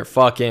acting like you're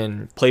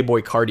fucking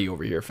Playboy Cardi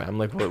over here, fam.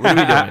 Like, what are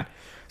we doing?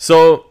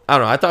 So I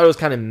don't know. I thought it was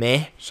kind of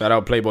meh. Shout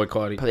out Playboy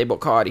Cardi. Playboy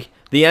Cardi.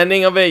 The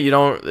ending of it, you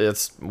don't.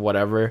 It's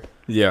whatever.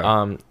 Yeah.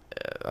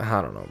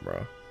 I don't know,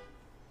 bro.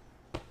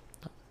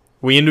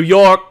 We in New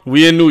York.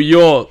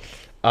 Yo,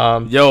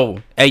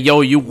 hey,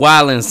 yo, you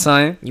wildin',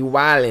 son. You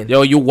wildin'.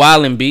 Yo, you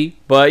wildin', B.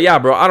 But yeah,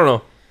 bro, I don't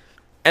know.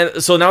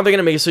 And so now they're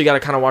gonna make it so you gotta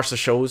kind of watch the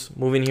shows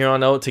moving here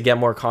on out to get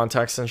more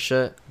context and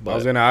shit. But I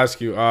was gonna ask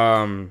you,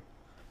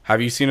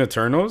 have you seen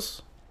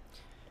Eternals?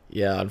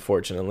 yeah,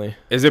 unfortunately,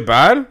 Is it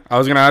bad? I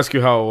was gonna ask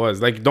you how it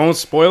was. Like, don't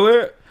spoil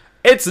it.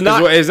 it's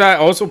not. Is that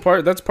also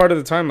part? That's part of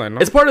the timeline, no?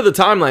 It's part of the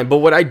timeline, but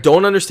what I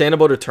don't understand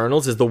about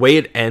Eternals is the way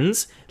it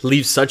ends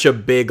leaves such a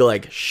big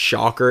like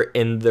shocker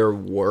in their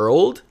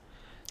world.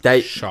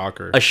 That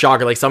Shocker. A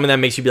shocker, like something that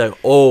makes you be like,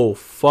 oh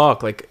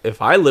fuck, like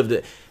if I lived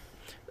it.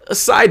 A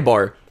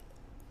sidebar,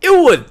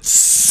 it would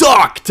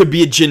suck to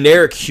be a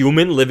generic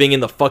human living in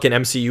the fucking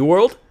MCU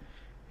world.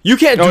 You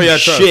can't do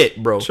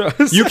shit, bro.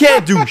 Trust. You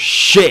can't do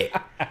shit.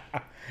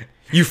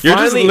 You're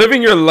just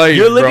living your life.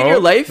 You're living your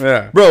life,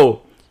 yeah,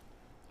 bro.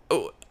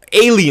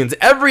 Aliens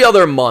every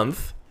other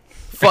month.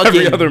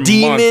 Fucking other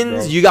demons.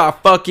 month, you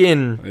got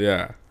fucking.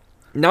 Yeah.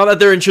 Now that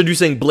they're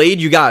introducing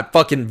Blade, you got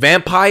fucking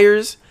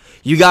vampires.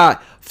 You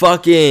got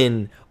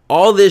fucking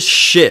all this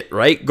shit,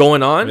 right,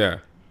 going on. Yeah.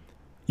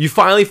 You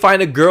finally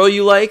find a girl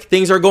you like.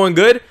 Things are going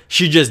good.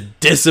 She just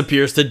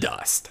disappears to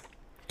dust.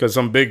 Because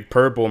some big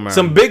purple man.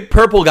 Some big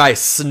purple guy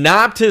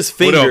snapped his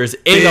fingers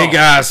with a big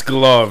ass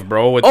glove,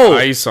 bro, with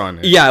ice on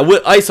it. Yeah,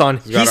 with ice on.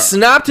 He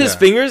snapped his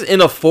fingers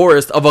in a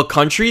forest of a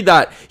country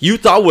that you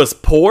thought was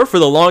poor for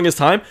the longest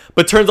time,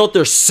 but turns out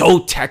they're so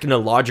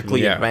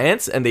technologically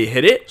advanced and they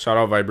hit it. Shout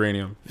out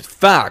Vibranium.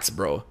 Facts,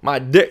 bro. My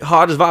dick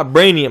hard as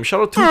vibranium.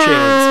 Shout out 2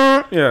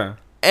 Chainz. Yeah.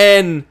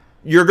 And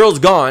your girl's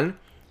gone.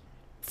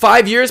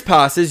 5 years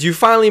passes. You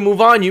finally move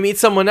on. You meet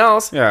someone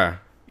else. Yeah.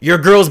 Your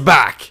girl's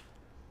back.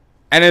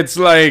 And it's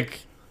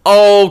like,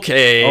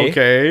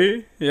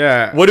 okay.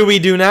 Yeah. What do we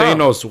do now?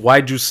 Thanos,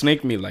 why'd you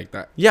snake me like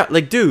that? Yeah,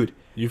 like, dude.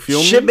 You feel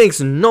me? Shit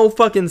makes no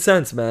fucking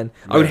sense, man.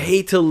 Yeah. I would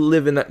hate to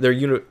live in their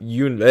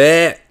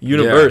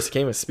universe.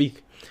 Can't even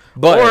speak.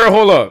 But or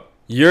hold up.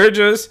 You're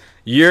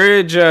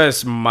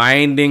just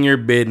minding your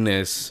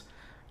business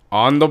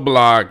on the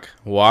block,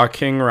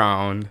 walking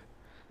around.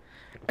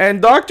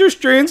 And Doctor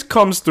Strange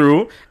comes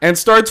through and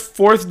starts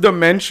fourth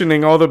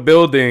dimensioning all the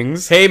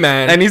buildings. Hey,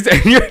 man. And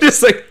you're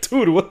just like,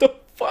 dude, what the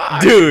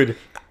fuck? Dude,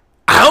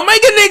 how am I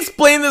going to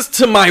explain this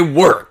to my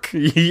work?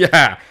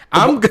 Yeah.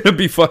 I'm going to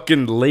be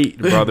fucking late,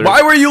 brother.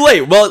 Why were you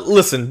late? Well,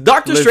 listen,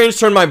 Doctor Strange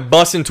turned my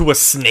bus into a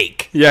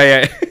snake.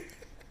 Yeah.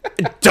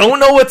 Don't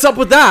know what's up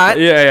with that.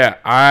 Yeah.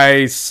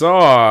 I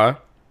saw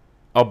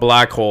a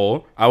black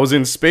hole. I was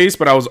in space,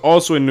 but I was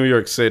also in New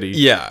York City.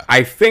 Yeah.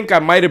 I think I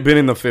might have been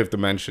in the 5th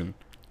dimension.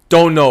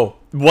 Don't know.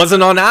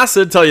 Wasn't on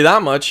acid, tell you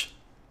that much.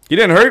 He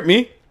didn't hurt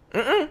me.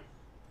 I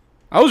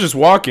was just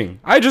walking.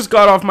 I just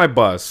got off my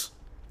bus.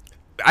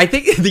 I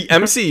think the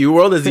MCU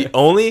world is the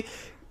only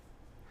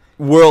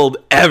world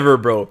ever,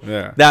 bro.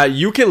 Yeah. That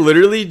you can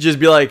literally just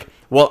be like,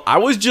 well, I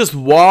was just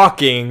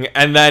walking,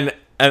 and then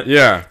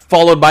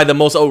followed by the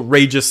most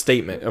outrageous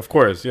statement. Of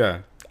course, yeah.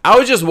 I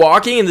was just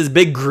walking, and this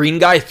big green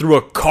guy threw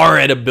a car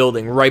at a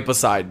building right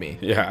beside me.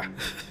 Yeah.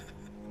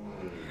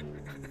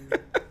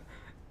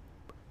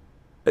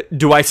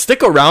 Do I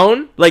stick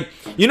around? Like,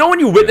 you know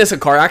when you witness a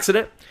car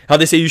accident, how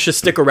they say you should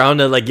stick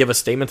around and like give a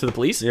statement to the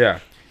police? Yeah.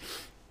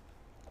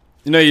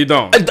 No, you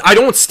don't. I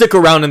don't stick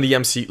around in the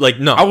MC. Like,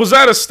 no. I was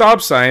at a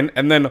stop sign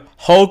and then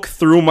Hulk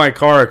threw my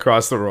car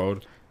across the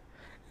road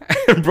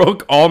and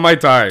broke all my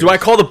tires. Do I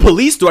call the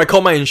police? Do I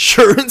call my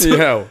insurance?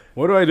 Yeah.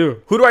 What do I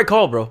do? Who do I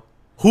call, bro?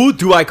 Who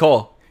do I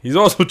call? He's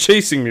also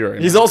chasing me right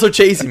now. He's also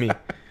chasing me.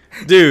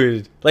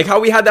 Dude, like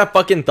how we had that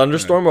fucking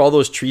thunderstorm where all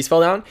those trees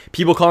fell down.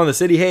 People calling the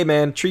city, hey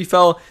man, tree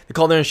fell. They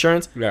call their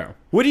insurance. Yeah.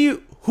 Who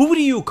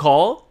do you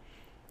call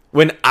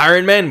when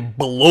Iron Man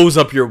blows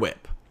up your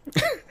whip?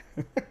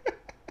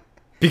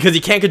 Because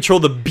he can't control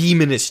the beam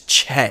in his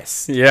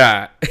chest.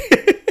 Yeah.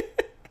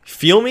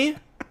 Feel me?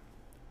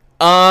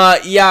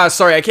 Yeah,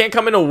 sorry, I can't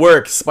come into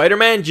work.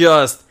 Spider-Man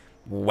just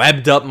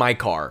webbed up my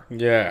car.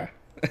 Yeah.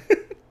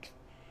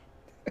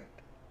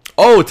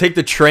 Oh, take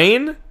the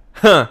train?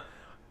 Huh.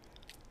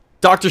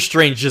 Doctor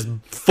Strange just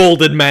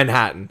folded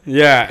Manhattan.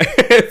 Yeah.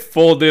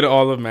 Folded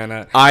all of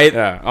Manhattan.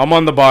 I'm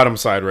on the bottom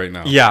side right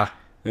now. Yeah.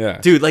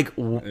 Yeah. Dude, like...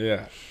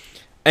 Yeah.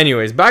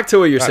 Anyways, back to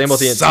what you're saying about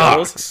the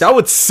Eternals. That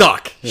would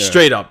suck. Yeah.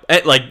 Straight up.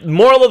 Like,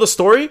 moral of the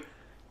story,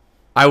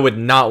 I would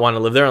not want to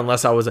live there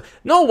unless I was...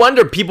 No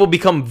wonder people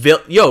become...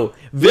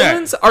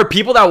 Villains are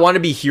people that want to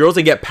be heroes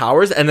and get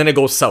powers, and then it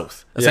goes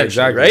south. Essentially,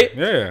 exactly. Right?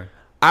 Yeah.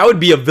 I would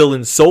be a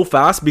villain so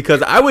fast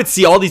because I would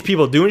see all these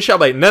people doing shit.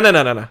 I'm like,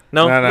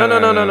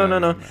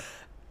 no.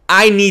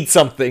 I need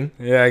something.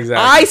 Yeah,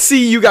 exactly. I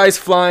see you guys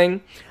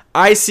flying.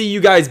 I see you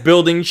guys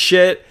building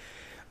shit.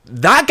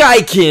 That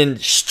guy can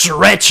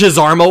stretch his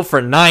arm out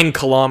for 9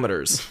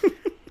 kilometers.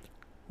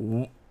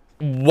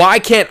 Why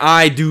can't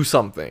I do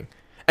something?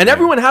 And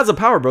everyone has a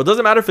power, bro. It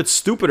doesn't matter if it's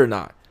stupid or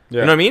not.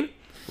 Yeah. You know what I mean?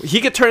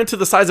 He could turn into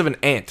the size of an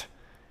ant.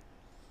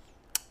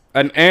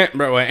 An ant,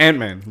 bro.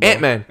 Ant-Man.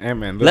 Ant-Man.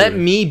 Ant-Man. Let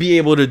me be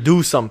able to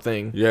do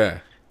something. Yeah.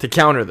 To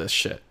counter this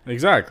shit.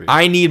 Exactly.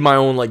 I need my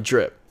own like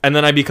drip, and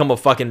then I become a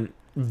fucking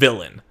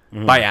villain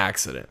by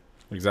accident.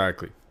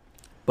 Exactly.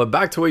 But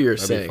back to what you're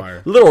That'd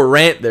saying. Little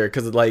rant there,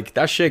 because like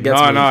that shit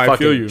gets me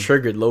fucking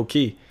triggered low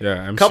key.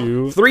 Yeah,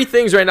 MCU. 3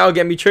 things right now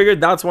get me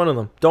triggered. That's one of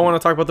them. Don't want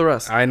to talk about the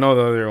rest. I know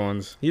the other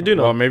ones. You do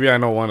know. Well, maybe I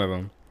know one of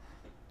them.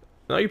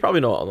 No, you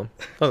probably know all of them.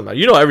 Doesn't matter.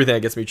 You know everything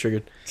that gets me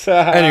triggered.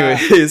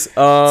 Anyways,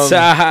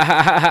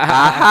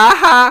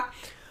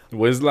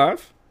 Wiz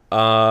laugh?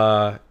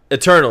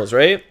 Eternals,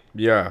 right?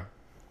 Yeah.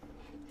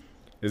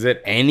 Is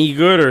it any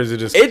good or is it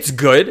just? It's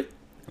good,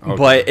 okay.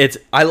 But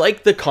I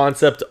like the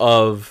concept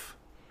of,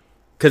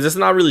 because it's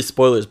not really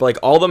spoilers, but like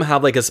all of them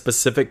have like a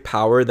specific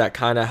power that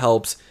kind of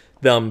helps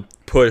them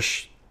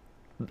push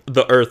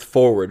the Earth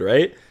forward,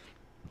 right?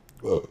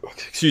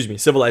 Excuse me,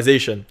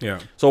 civilization. Yeah.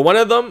 So one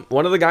of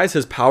the guys,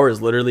 his power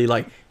is literally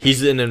like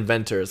he's an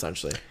inventor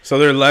essentially. So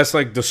they're less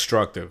like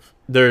destructive.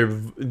 They're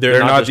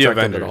not the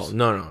Avengers at all.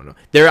 No.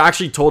 They're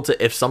actually told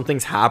to, if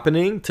something's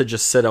happening, to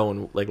just sit out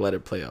and like let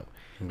it play out.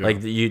 Yeah.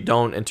 Like you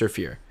don't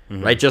interfere,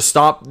 right? Just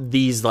stop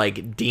these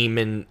like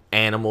demon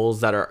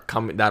animals that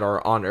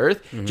are on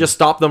Earth. Just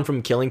stop them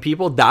from killing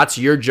people. That's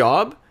your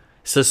job.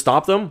 So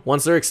stop them.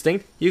 Once they're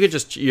extinct,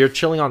 you're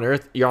chilling on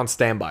Earth. You're on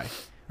standby,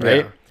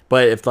 right? Yeah.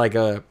 But if like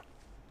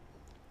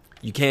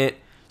you can't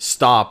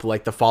stop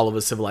like the fall of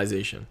a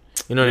civilization.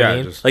 You know what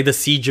I mean? Like the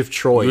siege of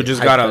Troy. You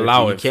just gotta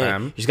allow it,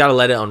 fam. You just gotta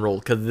let it unroll,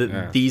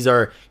 because these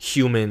are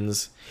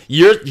humans.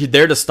 You're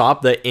there to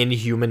stop the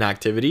inhuman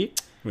activity.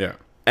 Yeah.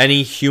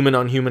 Any human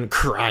on human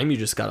crime, you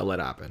just gotta let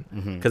happen,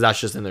 because that's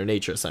just in their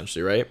nature,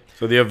 essentially, right?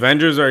 So the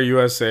Avengers are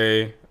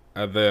USA,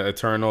 the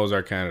Eternals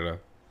are Canada.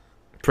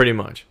 Pretty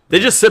much. They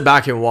just sit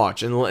back and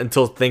watch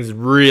until things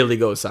really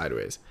go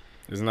sideways.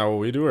 Isn't that what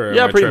we do? Or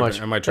yeah, pretty much.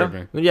 Am I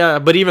tripping? Yeah,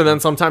 but even then,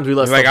 sometimes we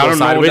let stuff go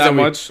sideways. I don't know that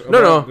much.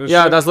 No.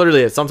 Yeah, that's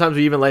literally it. Sometimes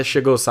we even let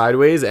shit go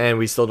sideways, and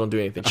we still don't do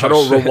anything. Shout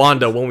out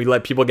Rwanda when we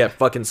let people get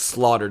fucking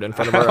slaughtered in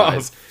front of our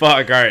eyes.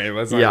 Fuck. All right,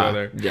 let's not go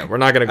there. Yeah, we're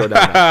not gonna go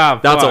down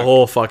that. That's a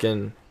whole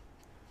fucking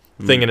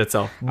thing in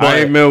itself. But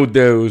I know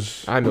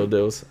those. Me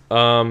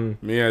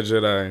a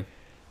Jedi.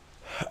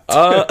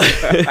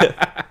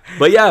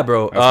 But yeah,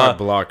 bro. That's my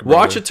block,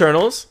 watch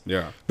Eternals.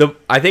 Yeah.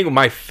 I think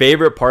my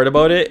favorite part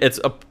about it, it's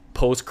a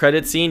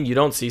post-credit scene. You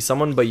don't see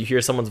someone, but you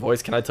hear someone's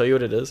voice. Can I tell you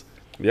what it is?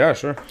 Yeah,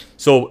 sure.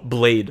 So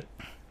Blade.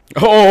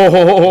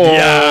 Oh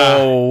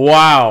yeah!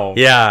 Wow!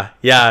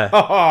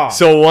 Yeah.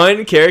 So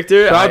one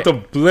character. Shout out to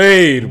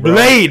Blade, bro.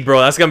 Blade,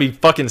 bro. That's gonna be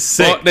fucking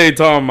sick. What they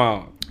talking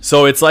about?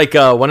 So it's like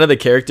one of the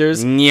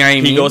characters.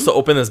 He goes to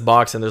open this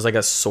box and there's like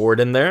a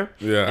sword in there.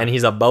 Yeah. And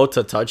he's about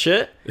to touch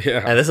it.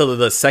 Yeah. And this is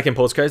the second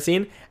post-credit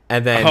scene.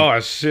 And then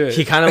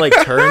he kind of like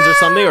turns or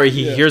something, or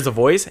he hears a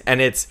voice,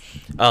 and it's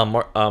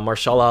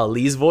Marshall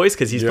Ali's voice,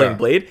 because he's playing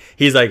Blade.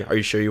 He's like, "Are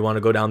you sure you want to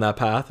go down that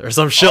path?" or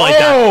some shit like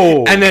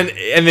that. And then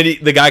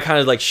the guy kind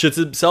of like shits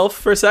himself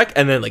for a sec,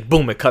 and then like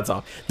boom, it cuts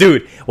off.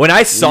 Dude, when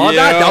I saw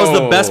that was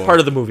the best part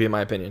of the movie in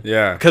my opinion.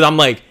 Yeah, because I'm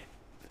like,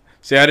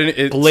 see, I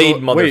didn't. Blade,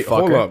 motherfucker. Wait,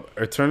 hold up.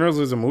 Eternals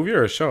is a movie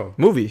or a show?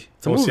 Movie.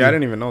 It's a movie. See, I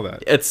didn't even know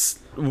that. It's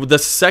the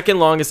second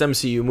longest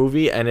MCU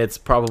movie, and it's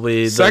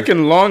probably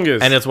second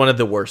longest, and it's one of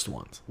the worst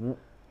ones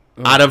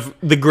out of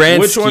the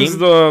grand scheme. Which one's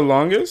the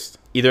longest?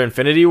 Either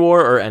Infinity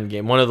War or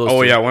Endgame. One of those.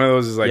 Oh, yeah, one of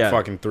those is like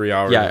fucking 3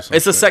 hours. Yeah,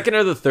 it's the second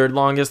or the third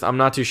longest. I'm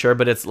not too sure,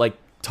 but it's like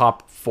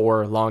top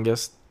 4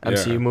 longest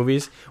MCU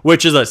movies,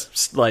 which is a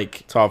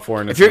like top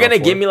 4. If you're gonna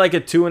give me like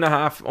a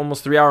 2.5,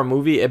 almost 3 hour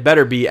movie, it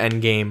better be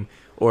Endgame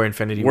or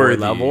Infinity War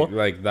level.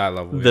 Like that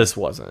level. This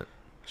wasn't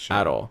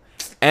at all.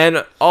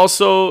 And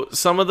also,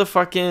 some of the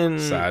fucking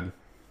sad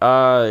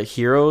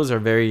heroes are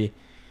very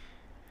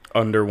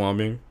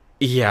underwhelming.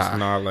 Yeah. It's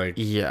not like...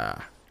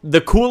 Yeah.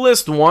 The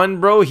coolest one,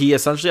 bro, he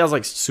essentially has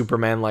like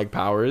Superman-like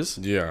powers.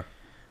 Yeah.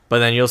 But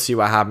then you'll see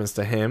what happens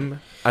to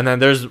him. And then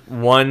there's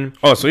one...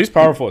 Oh, so he's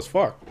powerful as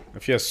fuck.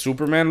 If he has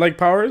Superman-like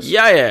powers?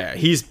 Yeah.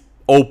 He's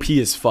OP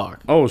as fuck.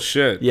 Oh,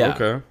 shit. Yeah.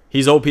 Okay.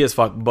 He's OP as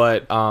fuck.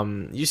 But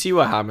you see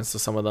what happens to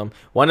some of them.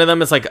 One of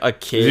them is like a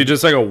kid. Is he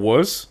just like a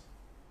wuss?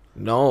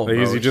 No. Like,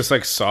 is he just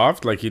like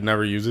soft? Like he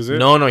never uses it?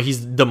 No,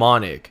 he's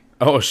demonic.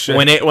 Oh shit!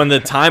 When the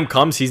time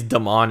comes, he's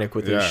demonic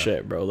with his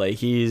shit, bro. Like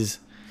he's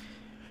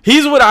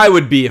what I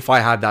would be if I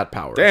had that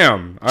power.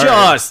 Damn!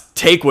 Just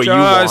take what you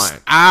want. Just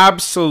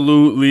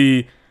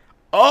absolutely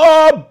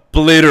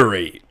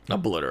obliterate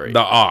the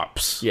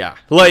ops. Yeah,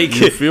 like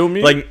you feel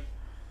me? Like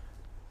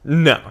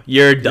no,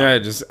 you're done. Yeah,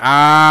 just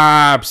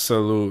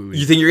absolutely.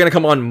 You think you're gonna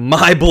come on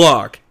my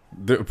block,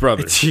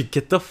 brother?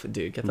 Get the fuck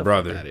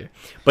out of here.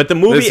 But the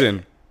movie.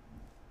 Listen,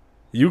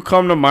 you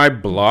come to my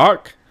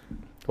block.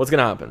 What's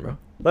gonna happen, bro?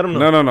 Let them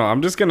know. No.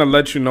 I'm just going to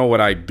let you know what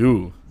I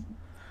do.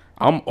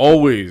 I'm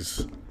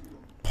always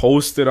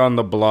posted on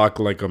the block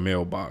like a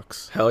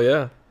mailbox. Hell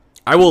yeah.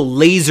 I will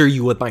laser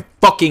you with my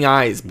fucking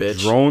eyes,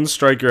 bitch. Drones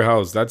strike your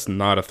house. That's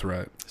not a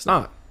threat. It's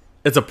not.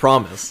 It's a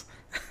promise.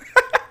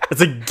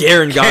 It's a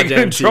guarantee. Can't get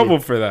in trouble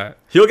for that.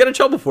 He'll get in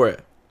trouble for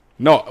it.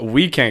 No,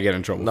 we can't get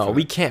in trouble. No, for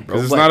we that. can't, bro.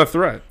 Because it's not a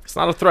threat. It's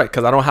not a threat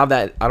because I don't have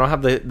that. I don't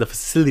have the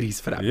facilities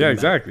for that. Yeah,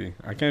 exactly.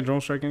 I can't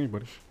drone strike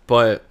anybody.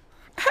 But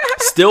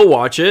still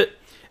watch it.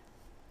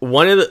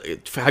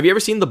 Have you ever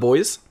seen The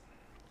Boys?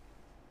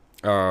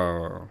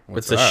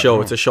 It's a show.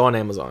 No. It's a show on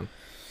Amazon.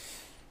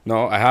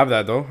 No, I have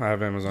that though. I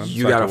have Amazon.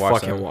 You gotta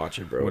fucking watch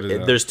it,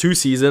 bro. There's 2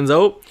 seasons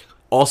out.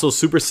 Also,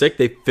 super sick.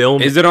 They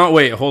filmed. Is it on?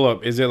 Wait, hold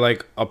up. Is it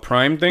like a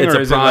Prime thing,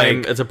 or is it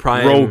like it's a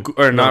Prime Rogue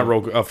or not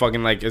Rogue?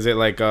 Fucking like, is it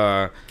like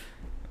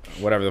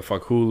whatever the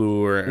fuck,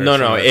 Hulu or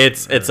no?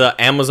 It's a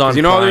Amazon.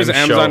 You know, Prime there's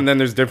Amazon, show. and then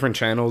there's different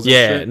channels.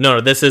 Yeah,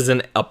 no, this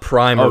isn't a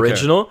Prime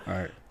original. All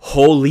right.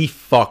 Holy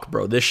fuck,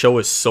 bro! This show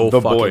is so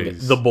fucking good.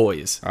 The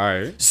Boys. All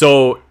right.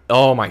 So,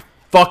 oh my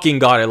fucking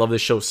god, I love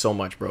this show so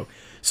much, bro.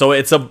 So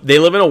they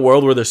live in a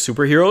world where there's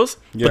superheroes,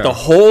 but the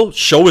whole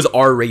show is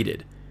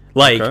R-rated.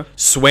 Like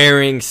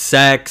swearing,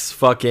 sex,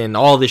 fucking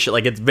all this shit.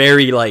 Like it's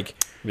very like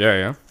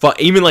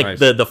even like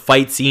the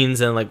fight scenes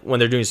and like when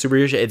they're doing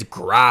superhero shit, it's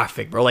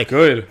graphic, bro. Like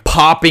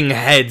popping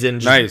heads and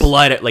just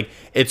blood. Like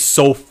it's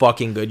so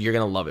fucking good. You're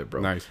gonna love it,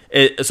 bro. Nice.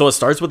 So it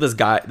starts with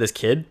this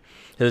kid.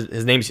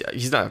 His name's,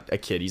 he's not a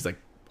kid. He's like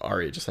our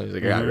age. He's like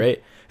a guy,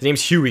 right? His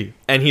name's Huey,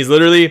 and he's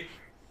literally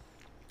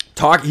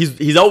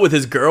He's out with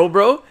his girl,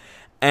 bro,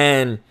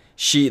 and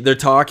they're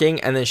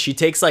talking, and then she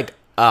takes like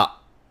a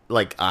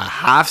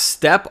half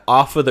step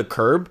off of the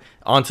curb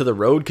onto the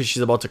road because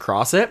she's about to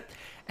cross it,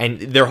 and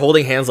they're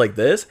holding hands like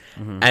this,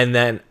 and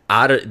then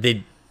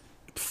they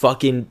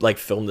fucking like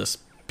filmed this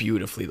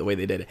beautifully the way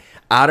they did it.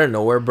 Out of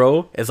nowhere,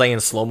 bro, it's like in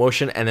slow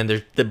motion, and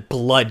then the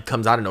blood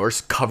comes out of nowhere,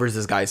 covers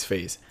this guy's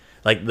face,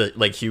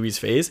 like Huey's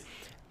face,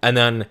 and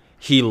then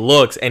he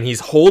looks and he's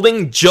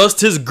holding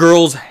just his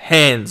girl's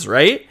hands,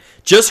 right?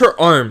 Just her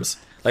arms,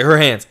 like her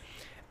hands,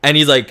 and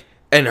he's like,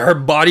 and her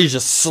body's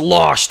just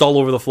sloshed all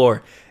over the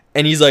floor.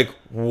 And he's like,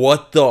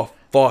 what the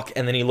fuck?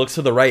 And then he looks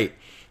to the right,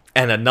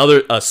 and a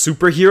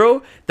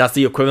superhero that's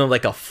the equivalent of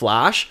like a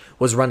Flash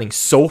was running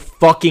so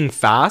fucking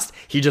fast,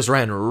 he just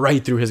ran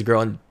right through his girl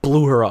and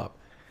blew her up.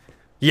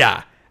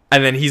 Yeah.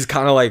 And then he's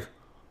kind of like,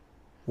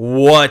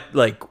 what?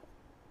 Like,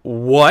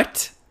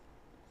 what?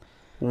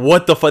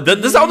 What the fuck?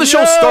 This is how the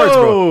show starts,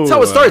 bro. That's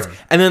how it starts.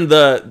 And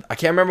then I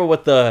can't remember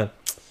what the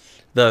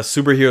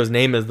superhero's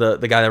name is, the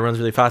guy that runs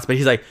really fast, but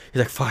he's like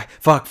fuck,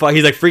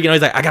 he's like freaking out.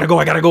 He's like, I gotta go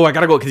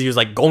because he was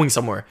like going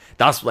somewhere.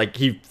 That's like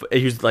he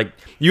was like,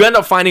 you end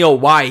up finding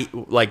out why,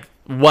 like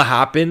what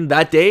happened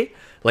that day,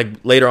 like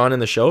later on in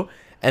the show,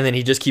 and then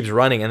he just keeps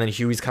running, and then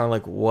Huey's kind of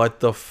like,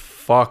 what the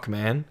fuck,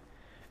 man?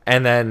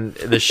 And then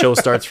the show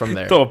starts from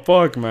there. The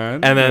fuck,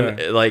 man? And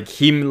then like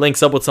he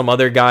links up with some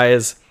other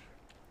guys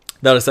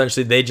that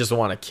essentially they just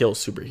want to kill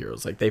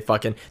superheroes. Like they're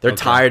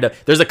tired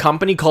of, there's a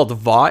company called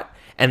Vought.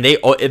 And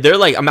they're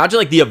like, imagine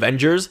like the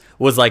Avengers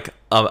was like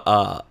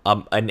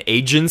an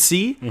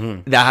agency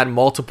that had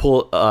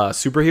multiple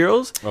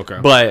superheroes. Okay.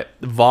 But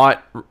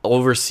Vought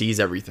oversees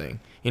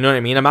everything. You know what I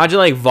mean? Imagine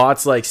like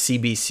Vought's like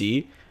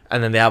CBC,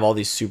 and then they have all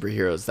these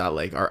superheroes that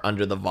like are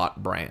under the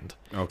Vought brand.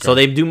 Okay. So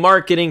they do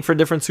marketing for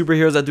different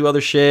superheroes that do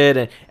other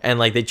shit, and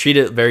like they treat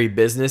it very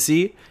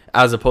businessy,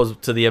 as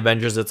opposed to the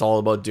Avengers. It's all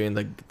about doing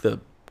the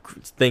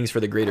things for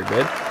the greater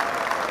good.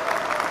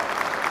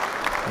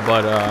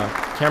 But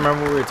can't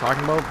remember what we were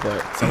talking about,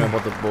 but something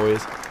about the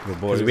boys. The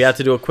boys. We had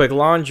to do a quick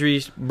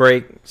laundry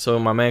break so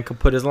my man could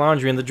put his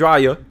laundry in the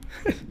dryer.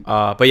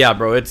 But yeah,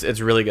 bro, it's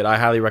really good. I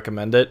highly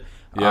recommend it.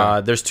 Yeah.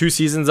 There's 2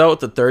 seasons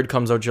out. The 3rd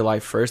comes out July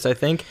 1st, I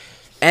think.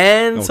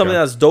 And something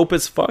that's dope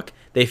as fuck,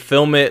 they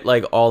film it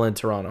like all in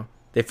Toronto.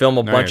 They film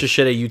a bunch of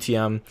shit at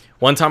UTM.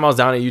 One time I was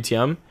down at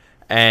UTM,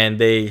 and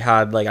they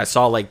had like, I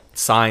saw like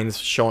signs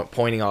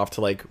pointing off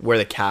to like where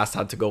the cast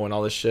had to go and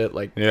all this shit.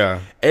 Like, yeah,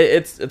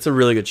 it's a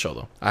really good show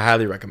though. I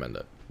highly recommend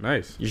it.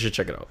 Nice. You should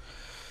check it out.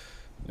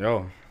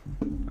 Yo,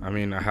 I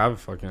mean, I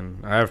have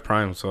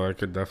Prime, so I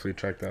could definitely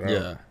check that out.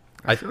 Yeah,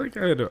 I feel like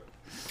I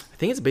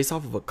think it's based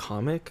off of a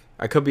comic.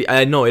 I could be.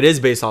 I know it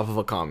is based off of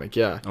a comic.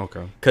 Yeah.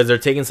 Okay. Because they're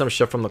taking some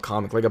shit from the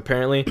comic. Like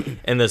apparently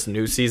in this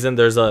new season,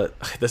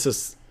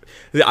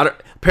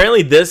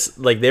 apparently this,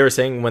 like they were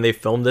saying when they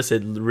filmed this,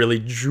 it really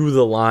drew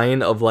the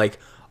line of like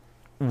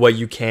what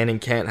you can and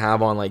can't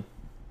have on like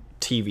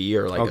TV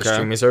or like a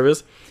streaming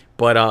service.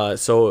 But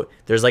so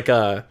there's like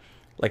a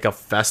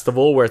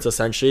festival where it's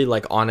essentially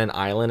like on an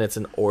island. It's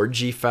an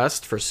orgy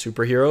fest for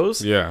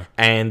superheroes. Yeah.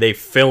 And they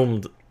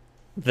filmed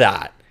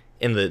that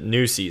in the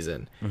new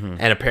season.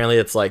 And apparently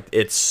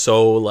it's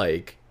so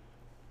like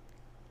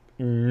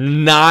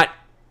not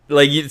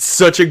like, it's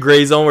such a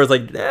gray zone where it's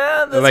like,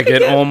 like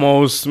it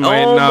almost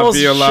might not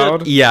be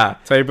allowed. Yeah.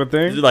 Type of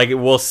thing. Like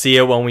we'll see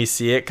it when we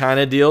see it kind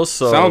of deal.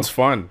 So sounds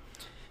fun.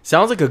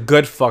 Sounds like a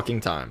good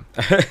fucking time.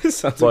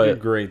 Sounds like a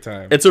great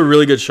time. It's a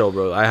really good show,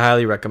 bro. I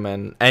highly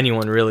recommend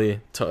anyone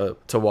really to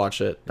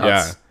watch it.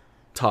 That's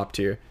top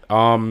tier.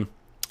 I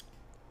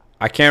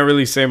can't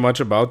really say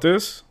much about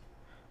this,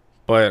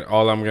 but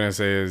all I'm gonna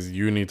say is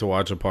you need to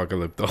watch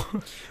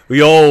Apocalypto.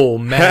 Yo,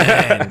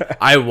 man,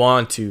 I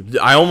want to.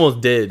 I almost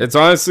did. It's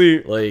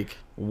honestly like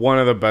one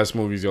of the best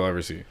movies you'll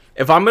ever see.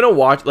 If I'm gonna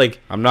watch, like,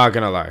 I'm not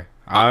gonna lie,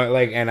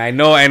 And I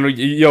know, and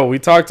yo, we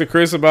talked to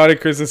Chris about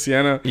it, Chris and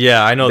Sienna.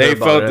 Yeah, I know they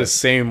felt it. the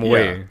same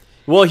way. Yeah.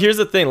 Well, here's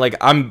the thing. Like,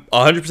 I'm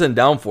 100%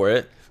 down for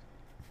it.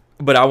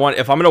 But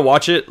if I'm gonna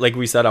watch it, like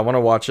we said, I want to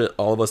watch it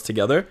all of us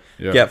together,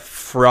 get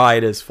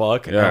fried as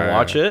fuck, and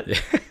watch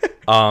it.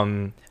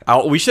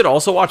 We should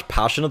also watch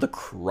Passion of the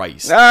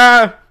Christ.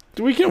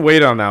 We can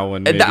wait on that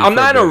one. I'm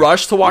not in a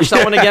rush to watch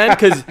that one again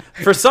because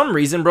for some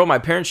reason, bro, my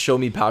parents showed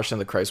me Passion of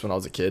the Christ when I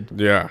was a kid.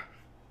 Yeah,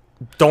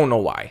 don't know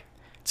why.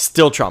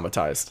 Still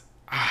traumatized.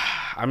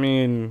 I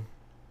mean,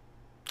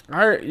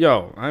 I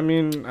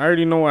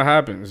already know what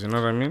happens. You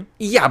know what I mean?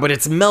 Yeah, but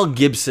it's Mel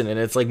Gibson, and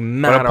it's like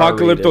mad. But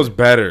Apocalypto's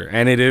better,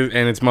 and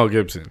it's Mel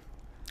Gibson.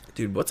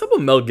 Dude, what's up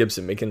with Mel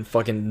Gibson making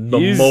fucking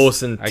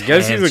most intense? I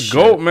guess he's a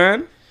goat,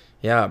 man.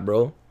 Yeah,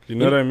 bro. You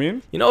know what I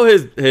mean? You know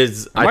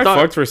his. Am I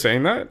fucked for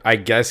saying that? I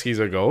guess he's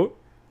a goat.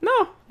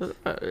 No,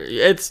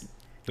 it's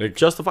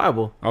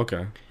justifiable.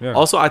 Okay. Yeah.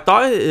 Also, I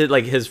thought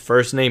his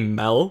first name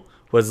Mel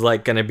was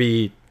like gonna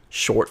be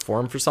short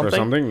form for something. For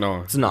something?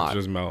 No, it's not. It's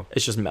just Mel.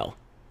 It's just Mel.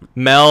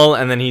 Mel,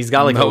 and then he's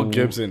got like Mel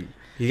Gibson.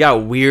 He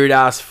got weird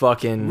ass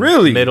fucking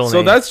middle name.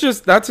 So that's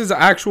his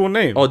actual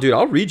name. Oh, dude,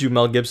 I'll read you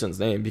Mel Gibson's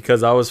name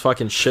because I was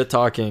fucking shit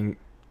talking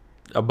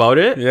about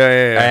it.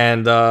 Yeah.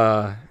 And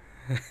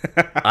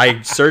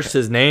I searched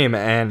his name,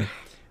 and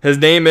his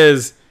name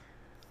is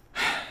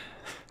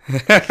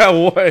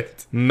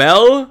what?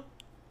 Mel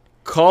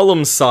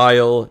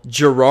Columcille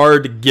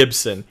Gerard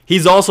Gibson.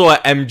 He's also a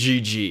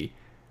MGG.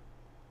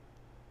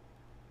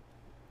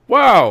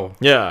 Wow.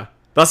 Yeah.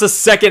 That's the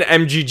second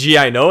MGG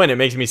I know, and it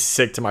makes me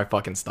sick to my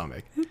fucking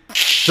stomach.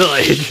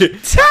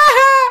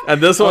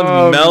 And this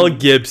one's Mel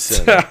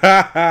Gibson.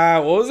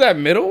 What was that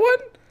middle one?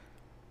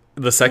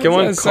 The second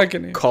one?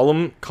 Second name?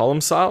 Columcille?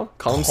 Columcille?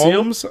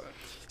 Columcille.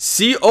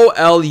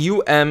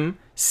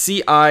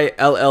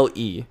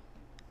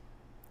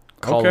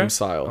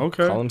 Columcille.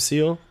 Okay.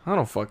 Columcille? I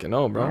don't fucking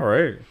know, bro. All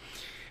right.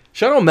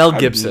 Shout out Mel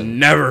Gibson.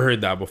 Never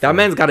heard that before. That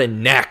man's got a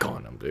neck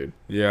on him, dude.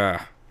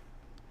 Yeah.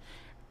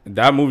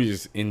 That movie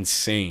is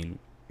insane.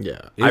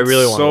 Yeah. I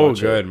really want to watch it.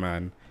 So good,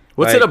 man.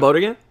 What's it about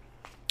again?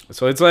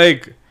 So it's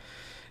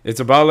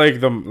about like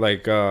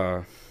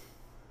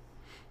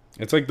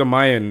it's like the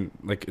Mayan,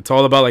 like it's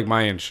all about like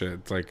Mayan shit.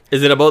 It's like,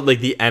 is it about like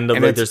the end of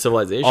like their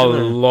civilization? A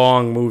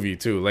long movie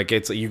too. Like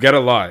you get a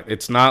lot.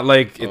 It's not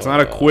like it's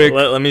not a quick.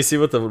 Let me see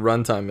what the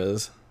runtime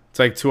is. It's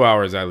like 2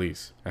 hours at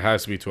least. It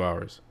has to be 2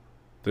 hours.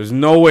 There's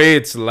no way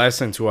it's less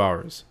than 2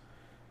 hours.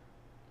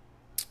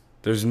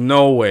 There's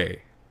no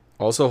way.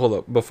 Also, hold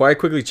up. Before I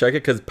quickly check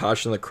it, because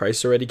Passion of the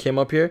Christ already came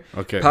up here.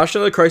 Okay.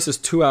 Passion of the Christ is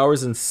 2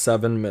 hours and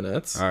 7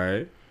 minutes. All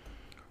right.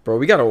 Bro,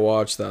 we got to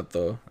watch that,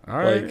 though. All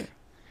right.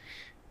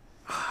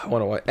 I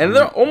want to watch. And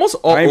they're almost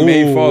all... I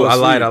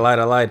lied.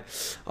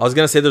 I was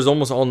going to say there's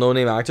almost all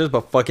no-name actors,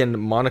 but fucking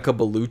Monica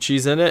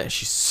Bellucci's in it. And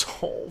she's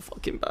so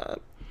fucking bad.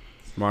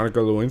 Monica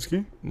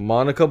Lewinsky?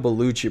 Monica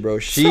Bellucci, bro.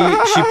 She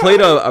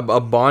played a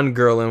Bond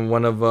girl in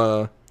one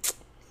of...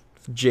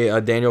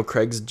 Daniel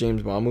Craig's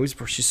James Bond movies,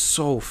 bro. She's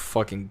so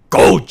fucking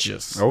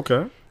gorgeous.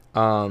 Okay.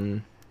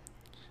 Let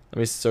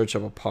me search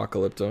up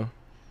Apocalypto.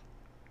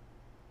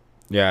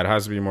 Yeah, it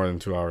has to be more than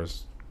 2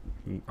 hours.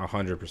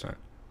 100%.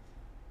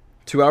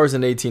 2 hours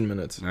and 18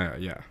 minutes.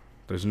 Yeah.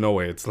 There's no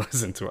way it's less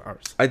than 2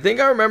 hours. I think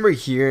I remember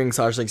hearing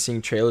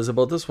seeing trailers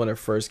about this when it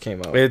first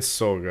came out. It's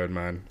so good,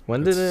 man.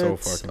 When did it? So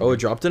fucking good. It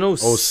dropped in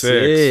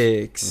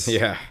 06.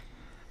 Yeah.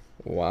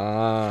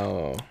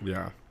 Wow.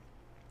 Yeah.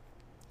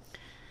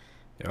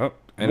 Yep.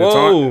 And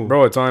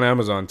it's on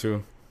Amazon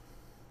too.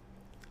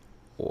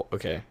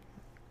 Okay.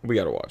 We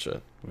gotta watch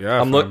it.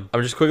 Yeah. I'm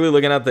just quickly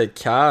looking at the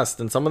cast,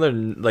 and some of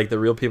the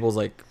real people's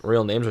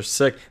real names are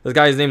sick. This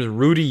guy's name's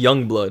Rudy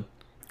Youngblood.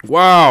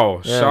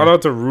 Wow. Yeah. Shout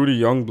out to Rudy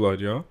Youngblood,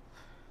 yo.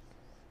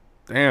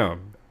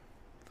 Damn.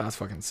 That's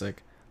fucking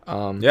sick.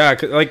 Yeah,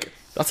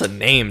 that's a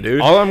name, dude.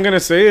 All I'm gonna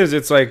say is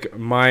it's like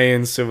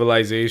Mayan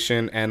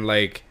civilization, and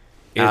like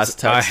it's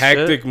Aztec a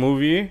hectic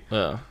movie.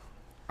 Yeah.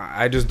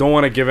 I just don't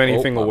want to give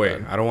anything away.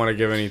 Bad. I don't want to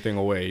give anything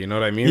away. You know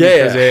what I mean?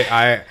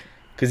 Yeah.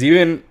 Because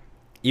even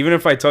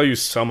if I tell you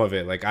some of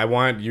it, like I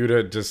want you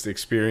to just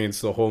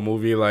experience the whole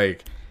movie,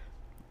 like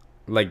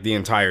the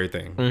entire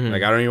thing. Mm-hmm.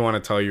 Like I don't even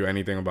want to tell you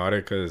anything about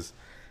it because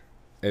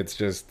it's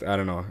just, I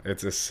don't know.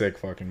 It's a sick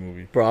fucking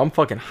movie. Bro, I'm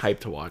fucking hyped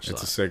to watch that.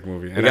 It's a sick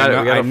movie. And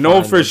I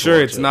know for sure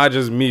it's not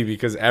just me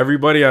because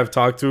everybody I've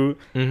talked to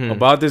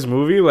about this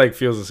movie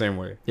feels the same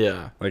way.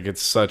 Yeah. Like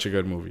it's such a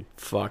good movie.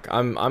 Fuck.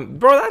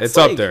 Bro, that's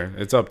up there.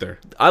 It's up there.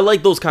 I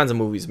like those kinds of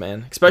movies,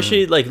 man.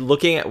 Especially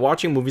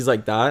watching movies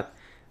like that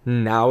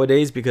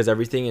nowadays because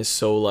everything is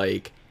so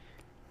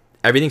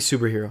everything's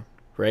superhero,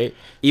 right?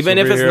 Even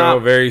if it's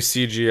not very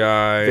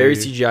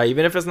CGI.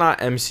 Even if it's not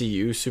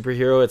MCU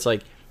superhero, it's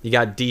like you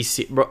got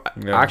DC, bro.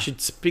 Yeah. Actually,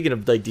 speaking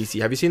of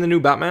DC, have you seen the new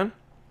Batman?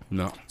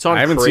 No,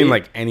 I haven't seen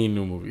any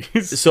new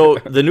movies. So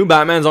the new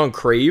Batman's on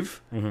Crave,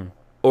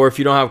 or if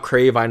you don't have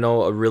Crave, I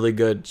know a really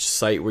good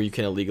site where you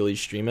can illegally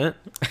stream it.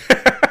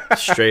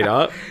 Straight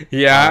up,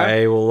 yeah.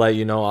 I will let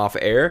you know off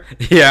air.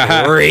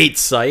 Yeah, great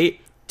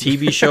site.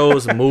 TV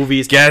shows,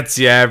 movies. Gets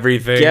you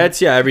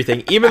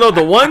everything. Even though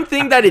the one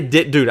thing that it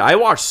did, dude, I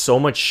watched so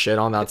much shit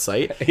on that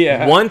site.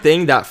 Yeah. One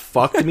thing that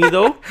fucked me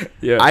though,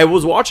 Yeah. I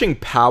was watching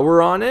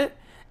Power on it,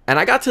 and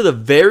I got to the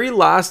very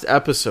last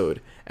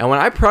episode, and when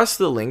I pressed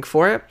the link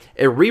for it,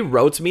 it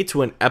reroutes me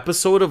to an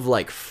episode of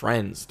like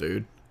Friends,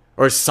 dude,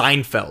 or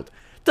Seinfeld.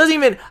 Doesn't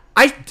even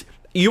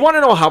You want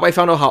to know how I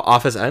found out how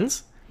Office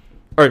ends,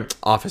 or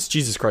Office?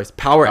 Jesus Christ,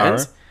 Power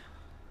ends.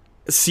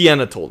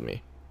 Sienna told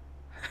me.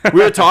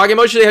 We were talking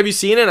about shit. Have you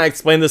seen it? And I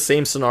explained the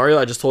same scenario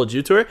I just told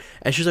you to her,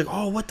 and she's like,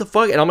 "Oh, what the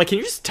fuck?" And I'm like, "Can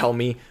you just tell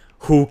me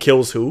who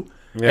kills who?"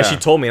 Yeah. And she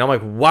told me, and I'm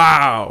like,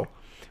 "Wow,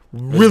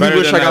 really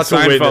wish I got to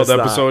witness that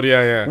episode."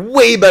 Yeah,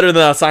 way better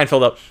than that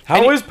Seinfeld up.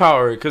 How is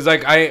Power? Because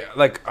I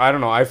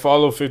don't know. I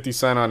follow 50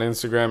 Cent on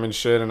Instagram and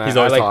shit, and he's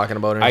always talking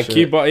about it. I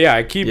keep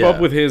up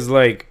with his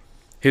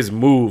his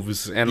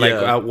moves and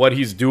what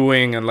he's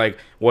doing and like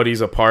what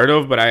he's a part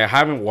of, but I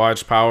haven't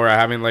watched Power. I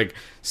haven't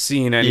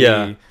seen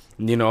any,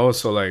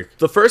 so like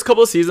the first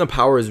couple of seasons of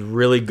Power is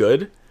really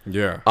good.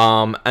 Yeah.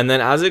 And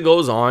then as it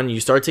goes on, you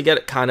start to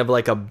get kind of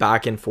like a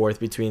back and forth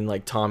between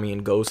like Tommy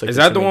and Ghost. Like, is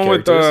that the one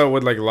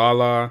with like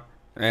Lala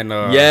and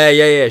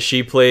yeah.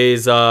 She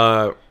plays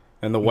and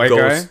the white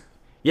Ghost. guy?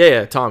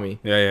 Yeah, Tommy.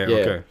 Yeah.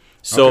 Okay.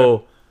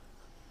 So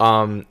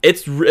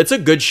it's a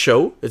good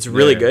show. It's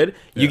really good.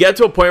 You get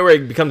to a point where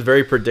it becomes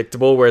very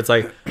predictable, where it's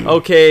like,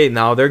 okay,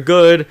 now they're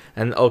good,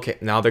 and okay,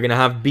 now they're gonna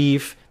have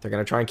beef. They're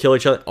gonna try and kill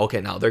each other. Okay,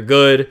 now they're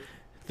good.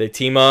 They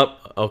team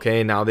up.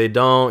 Okay, now they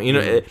don't.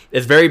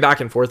 It's very back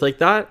and forth like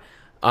that.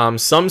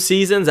 Some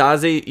seasons,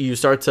 you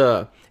start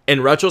to,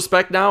 in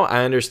retrospect now,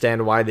 I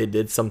understand why they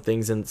did some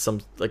things in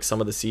some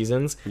of the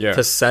seasons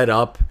to set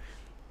up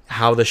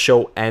how the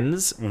show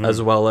ends,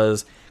 as well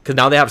as. Because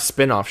now they have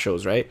spin-off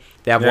shows, right?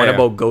 They have one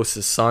about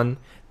Ghost's son.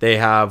 They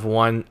have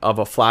one of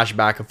a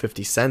flashback of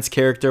 50 Cent's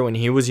character when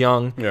he was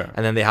young. Yeah.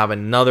 And then they have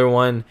another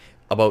one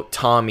about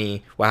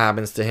Tommy, what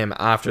happens to him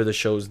after the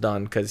show's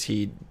done, because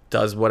he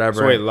does whatever.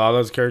 So wait,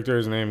 Lala's character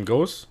is named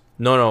Ghost?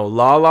 No.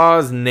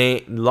 Lala's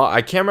name...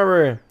 I can't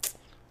remember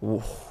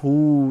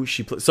who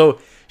she plays. So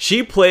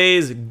she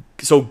plays...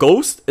 So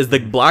Ghost is the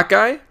black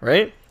guy,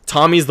 right?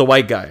 Tommy's the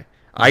white guy.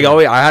 I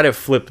had it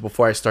flipped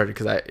before I started,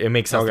 because it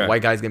makes sense. The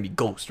white guy's going to be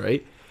Ghost,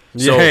 right?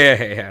 So,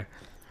 yeah.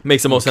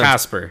 Makes the most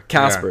sense.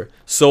 Casper. Yeah.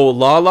 So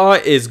Lala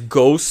is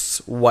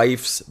Ghost's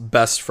wife's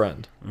best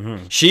friend.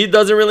 She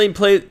doesn't really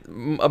play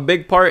a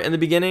big part in the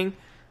beginning.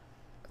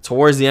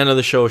 Towards the end of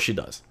the show, she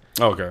does.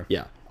 Okay.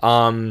 Yeah.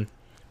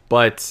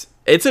 But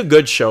it's a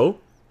good show.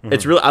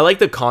 It's really, I like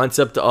the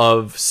concept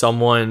of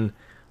someone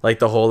like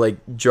the whole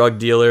drug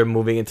dealer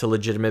moving into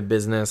legitimate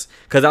business,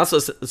 because that's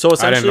so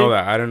essentially. I didn't know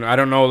that. I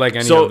don't know any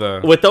of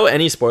the. Without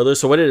any spoilers,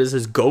 so what it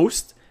is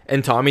Ghost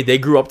and Tommy, they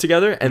grew up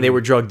together and they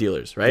were drug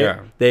dealers, right?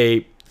 Yeah.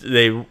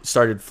 They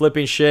started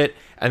flipping shit,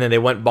 and then they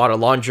went and bought a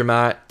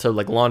laundromat to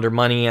launder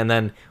money, and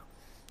then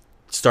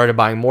started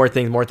buying more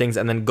things,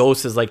 and then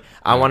Ghost is like,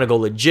 I want to go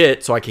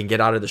legit so I can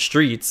get out of the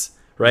streets,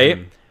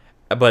 right?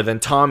 But then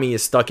Tommy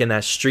is stuck in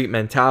that street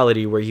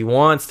mentality where he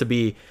wants to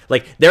be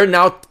they're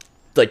now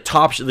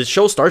top shit. The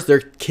show starts, they're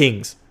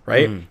kings,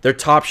 right? They're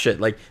top shit.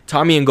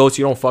 Tommy and Ghost,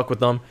 you don't fuck with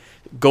them.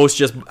 Ghost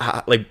just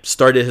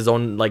started his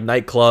own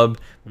nightclub.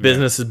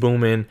 Business is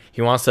booming.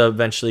 He wants to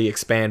eventually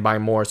expand, buy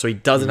more, so he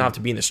doesn't have to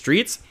be in the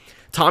streets.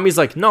 Tommy's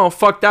like, no,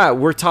 fuck that.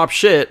 We're top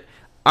shit.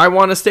 I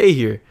want to stay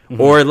here,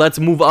 or let's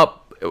move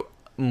up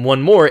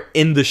one more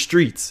in the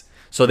streets.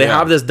 So they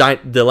have this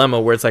dilemma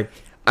where it's like,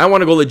 I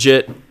want to go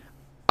legit.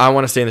 I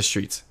want to stay in the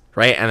streets,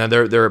 right? And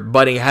then they're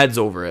butting heads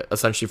over it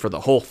essentially for the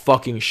whole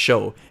fucking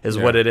show is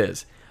what it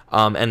is.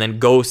 And then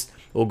Ghost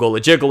will go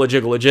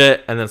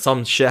legit, and then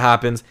some shit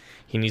happens.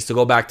 He needs to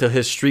go back to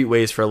his street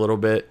ways for a little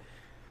bit,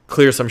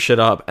 clear some shit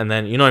up, and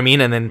then, you know what I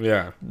mean? And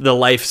then the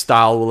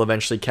lifestyle will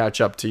eventually catch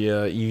up to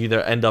you. You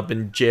either end up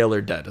in jail or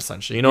dead,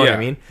 essentially. You know what I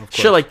mean?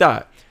 Shit like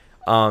that.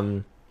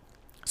 So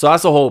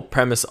that's the whole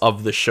premise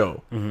of the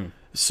show.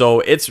 So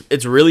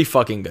it's really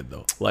fucking good,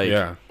 though.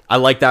 I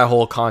like that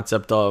whole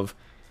concept of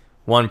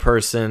one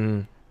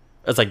person.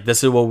 It's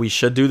this is what we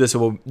should do. This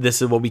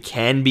is what we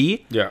can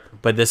be. Yeah.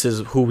 But this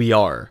is who we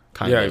are,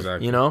 kind of. Yeah,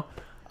 exactly. You know?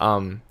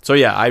 So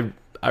yeah,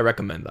 I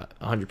recommend that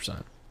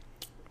 100%.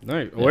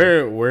 Nice.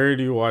 Yeah. Where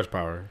do you watch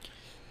Power?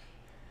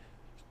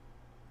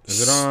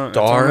 Is it on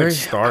Stars?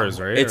 Stars,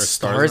 right? It's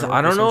Stars.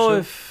 I don't know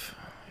if,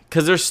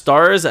 because there's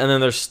Stars, and then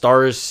there's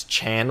Stars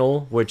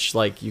Channel, which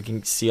you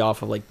can see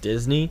off of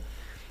Disney.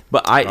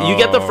 But you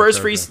get the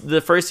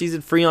the first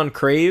season free on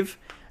Crave.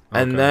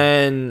 And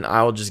then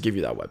I'll just give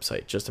you that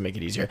website just to make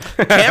it easier.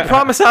 Can't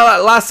promise how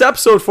that last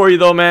episode for you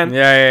though, man.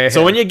 Yeah.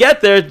 So when you get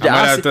there,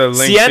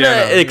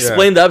 Sienna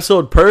explained the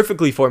episode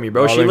perfectly for me,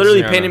 bro. She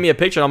literally painted me a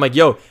picture, and I'm like,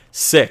 yo,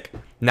 sick.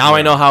 Now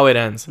I know how it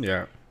ends.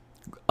 Yeah.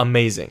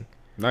 Amazing.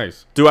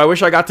 Nice. Do I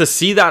wish I got to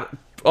see that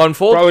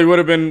unfold? Probably would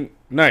have been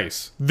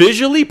nice.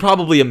 Visually,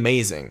 probably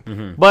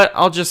amazing. But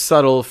I'll just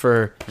settle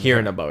for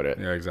hearing about it.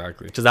 Yeah,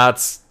 exactly. Because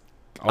that's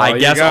I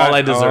guess all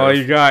I deserve. All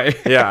you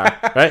got.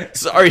 Yeah, right?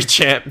 Sorry,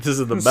 champ. This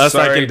is the best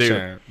I can do.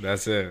 Champ.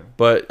 That's it.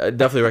 But I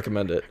definitely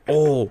recommend it.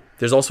 Oh,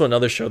 there's also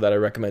another show that I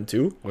recommend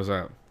too. What's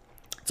that?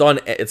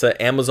 It's an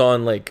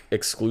Amazon like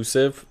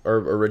exclusive or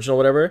original,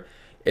 whatever.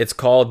 It's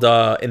called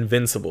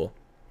Invincible.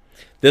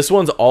 This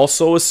one's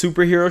also a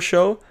superhero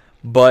show,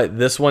 but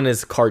this one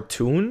is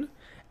cartoon,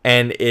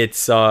 and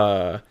it's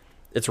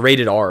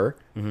rated R,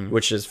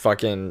 which is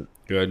fucking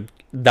good.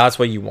 That's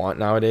what you want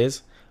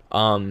nowadays.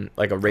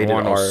 Like a rated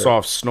R. No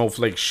soft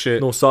snowflake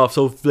shit. No soft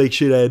snowflake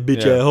shit,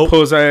 bitch. Yeah. Hope.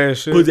 Pussy ass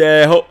shit. Pussy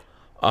ass.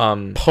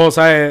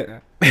 Pussy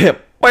ass.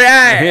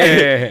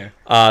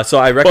 So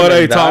I recommend but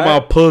I that. talking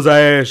about pussy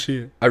ass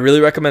shit. I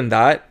really recommend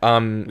that.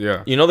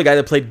 Yeah. You know the guy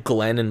that played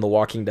Glenn in The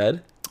Walking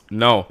Dead?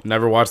 No,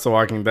 never watched The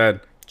Walking Dead.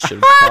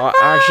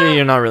 Actually,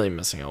 you're not really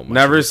missing out much.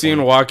 Never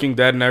seen Walking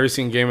Dead. Never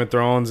seen Game of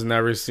Thrones.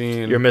 Never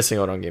seen. You're missing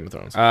out on Game of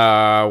Thrones.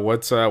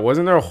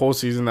 Wasn't there a whole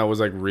season that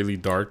was like really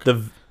dark?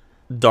 The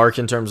dark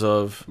in terms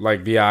of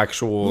like the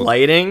actual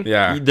lighting.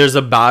 Yeah. There's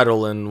a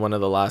battle in one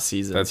of the last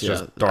seasons. That's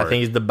just dark. I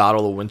think it's the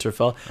Battle of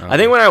Winterfell. I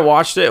think when I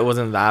watched it, it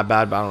wasn't that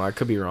bad. But I don't know. I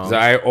could be wrong.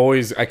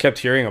 I kept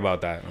hearing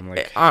about that. I'm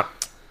like,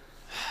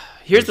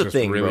 here's the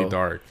thing, really bro.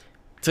 dark.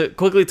 To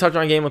quickly touch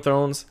on Game of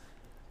Thrones,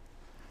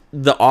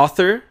 the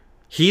author,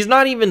 he's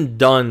not even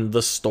done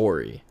the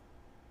story,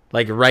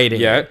 like writing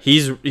yet.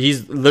 He's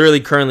literally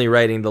currently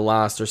writing the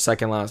last or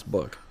second last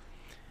book.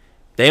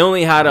 They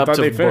only had up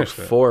to book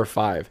 4 or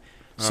 5.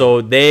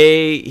 So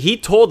he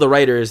told the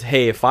writers,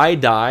 hey, if I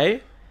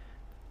die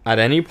at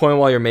any point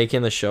while you're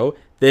making the show,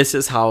 this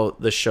is how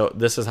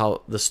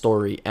the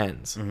story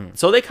ends.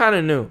 So they kind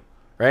of knew,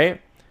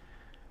 right?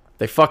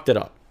 They fucked it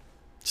up.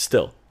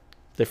 Still,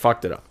 they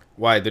fucked it up.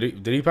 Why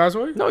did he pass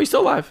away? No, he's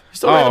still alive. He's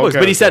still writing the books.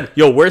 But he said,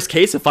 yo, worst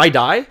case, if I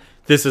die,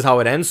 this is how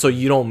it ends, so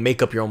you don't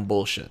make up your own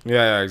bullshit.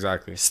 Yeah,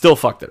 exactly. Still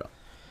fucked it up.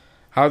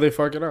 How'd they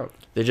fuck it up?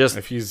 They just,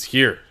 if he's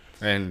here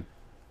and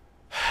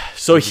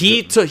so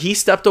he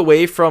stepped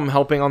away from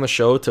helping on the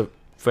show to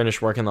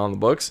finish working on the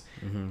books.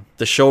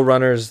 The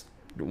showrunners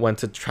went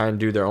to try and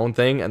do their own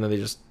thing, and then they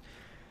just,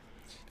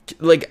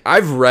 like,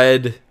 I've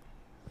read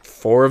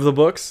 4 of the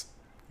books,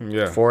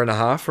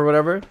 4.5 or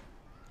whatever.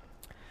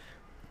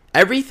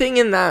 Everything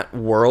in that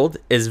world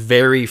is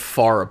very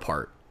far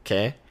apart.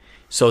 Okay,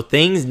 so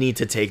things need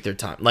to take their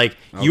time. Like,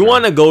 you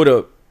want to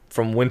go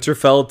from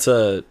Winterfell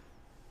to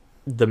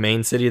the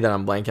main city that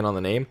I'm blanking on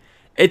the name.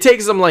 It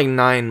takes them like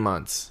 9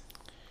 months.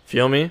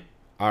 Feel me?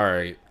 All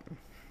right.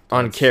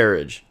 On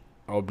carriage.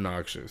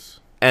 Obnoxious.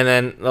 And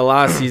then the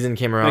last season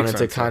came around, and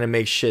to kind of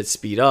make shit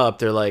speed up,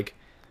 they're like,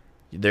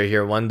 they're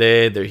here one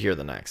day, they're here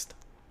the next,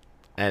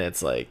 and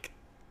it's like,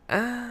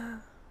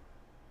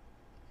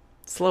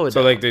 slow it down.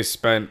 So like they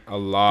spent a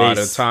lot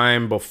of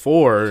time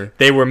before.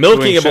 They were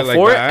milking it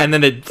before, like and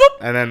then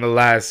and then the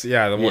last,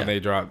 one they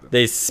dropped.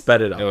 They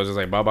sped it up. It was just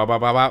like bop bop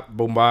bop bop bop,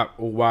 boom bop,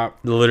 ooh bop.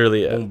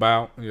 Literally, boom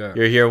bop. Yeah.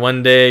 You're here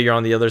one day, you're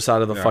on the other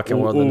side of the fucking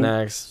world the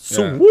next.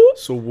 So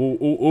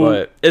woo.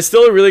 But it's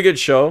still a really good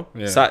show.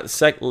 Yeah.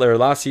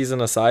 Last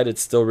season aside,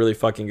 it's still really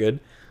fucking good.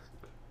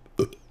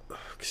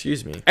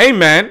 Excuse me. Hey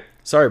man.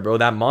 Sorry, bro.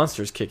 That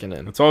monster's kicking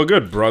in. It's all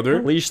good, brother.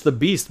 Unleash the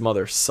beast,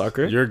 mother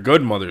sucker. You're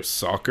good, mother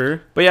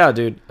sucker. But yeah,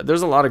 dude,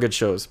 there's a lot of good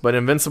shows. But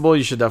Invincible,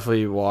 you should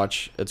definitely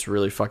watch. It's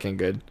really fucking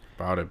good.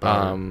 About it.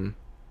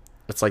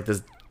 It's like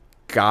this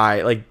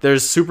guy. Like,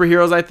 there's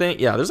superheroes, I think.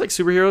 Yeah, there's like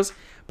superheroes.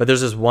 But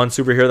there's this one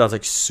superhero that's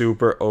like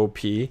super OP.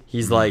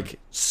 He's like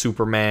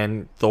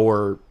Superman,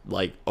 Thor,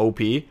 like OP.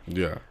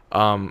 Yeah.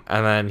 And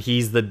then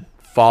he's the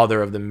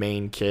father of the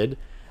main kid.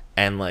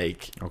 And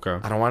like,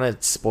 I don't want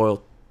to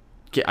spoil.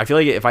 I feel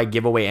like if I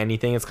give away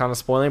anything, it's kind of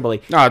spoiling. But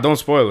like, nah, don't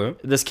spoil it.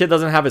 This kid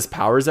doesn't have his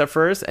powers at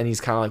first, and he's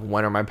kind of like,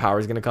 when are my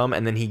powers gonna come?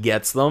 And then he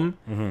gets them,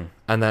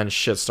 and then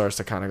shit starts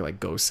to kind of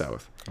like go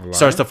south.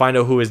 Starts to find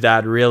out who his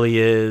dad really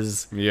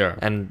is,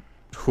 and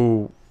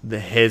who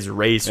his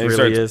race and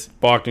really is.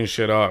 Fucking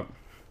shit up.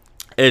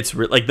 It's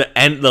like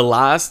the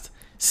last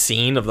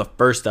scene of the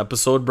first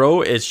episode,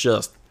 bro. It's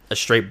just a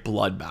straight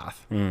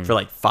bloodbath for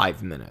like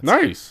 5 minutes.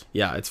 Nice.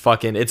 Yeah, it's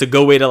a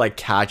good way to like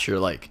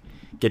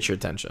get your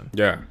attention.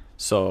 Yeah.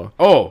 So.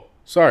 Oh,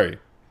 sorry.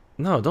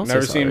 No, don't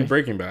Never say sorry. seen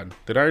Breaking Bad.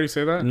 Did I already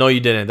say that? No, you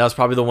didn't. That's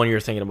probably the one you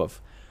were thinking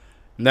of.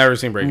 Never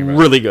seen Breaking Bad.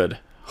 Really good.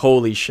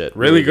 Holy shit.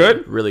 Really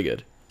good? Really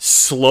good.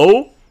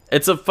 Slow.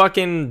 It's a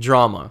fucking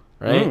drama,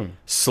 right?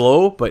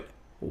 Slow, but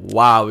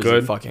wow, is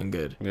it fucking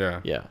good. Yeah.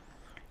 Yeah.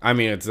 I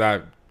mean, it's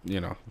that,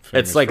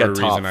 it's like a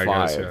top reason, 5.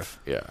 I guess,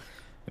 yeah.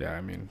 Yeah,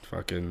 I mean,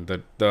 fucking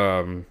the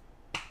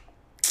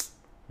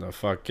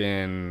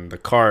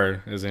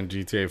car is in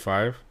GTA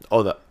 5.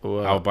 Oh,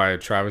 out by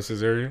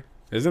Travis's area.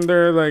 Isn't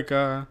there like they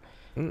got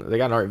an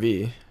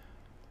RV.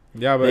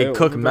 Yeah, but they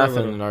cook meth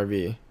in an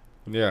RV.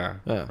 Yeah.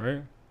 Yeah.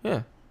 Right?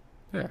 Yeah.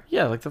 Yeah.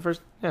 Yeah, like the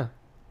first yeah.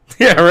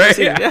 Yeah, right?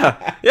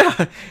 Yeah,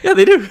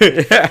 they do.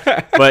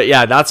 But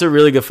yeah, that's a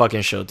really good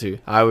fucking show too.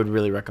 I would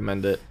really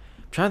recommend it.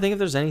 I'm trying to think if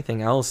there's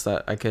anything else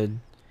that I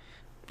could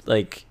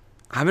like.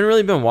 I haven't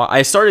really been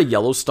I started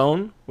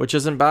Yellowstone, which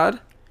isn't bad.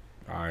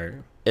 Alright.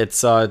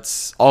 It's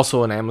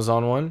also an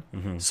Amazon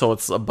one. So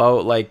it's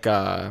about like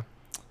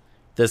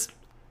this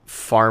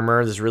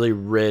farmer, this really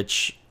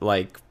rich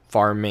like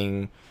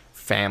farming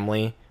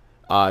family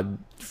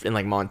in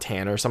like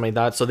Montana or something like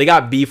that. So they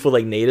got beef with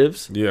like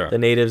natives. Yeah. The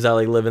natives that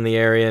like live in the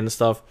area and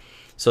stuff.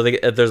 So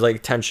there's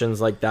like tensions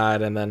like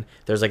that, and then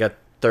there's like a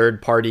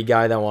third party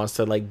guy that wants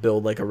to like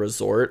build like a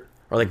resort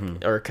or like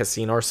or a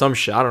casino or some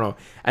shit. I don't know.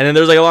 And then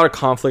there's like a lot of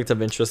conflict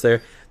of interest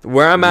there.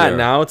 Where I'm at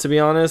now, to be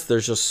honest,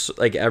 there's just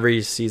like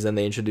every season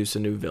they introduce a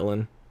new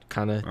villain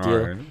kind of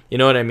deal. Right. You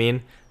know what I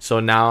mean? So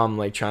now I'm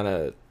like trying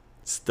to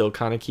still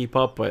kind of keep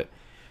up, but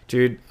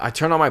dude, I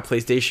turn on my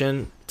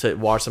PlayStation to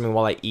watch something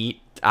while I eat.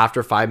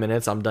 After 5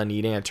 minutes, I'm done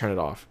eating. I turn it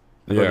off.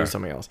 I go do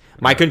something else.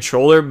 My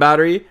controller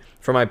battery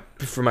for my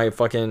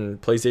fucking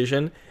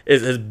PlayStation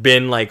has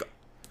been like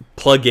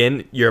plug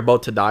in. You're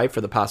about to die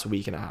for the past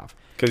week and a half.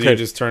 Because you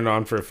just turned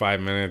on for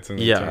 5 minutes and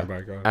then turn it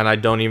back on. And I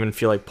don't even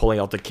feel like pulling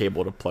out the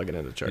cable to plug it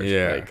into charge.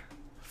 Yeah. Like,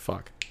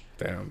 fuck.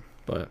 Damn.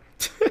 But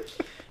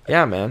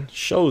yeah, man.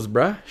 Shows,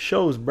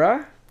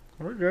 bruh.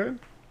 We're good.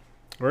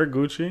 We're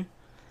Gucci.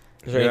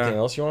 Is there anything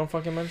else you want to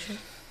fucking mention?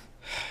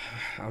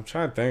 I'm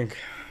trying to think.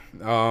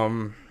 I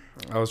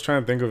was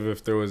trying to think of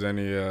if there was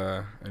any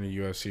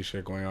UFC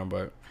shit going on,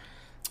 but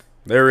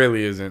there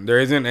really isn't. There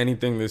isn't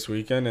anything this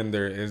weekend, and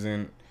there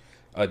isn't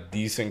a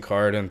decent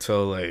card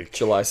until like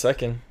July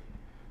 2nd.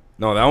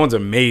 No, that one's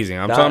amazing.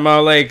 I'm talking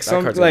about like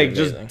something like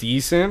just amazing.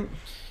 decent.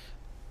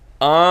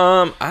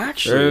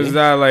 Actually, there's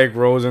that like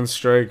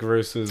Rosenstrike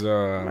versus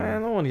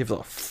man, no one gives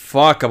a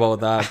fuck about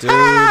that,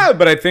 dude.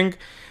 But I think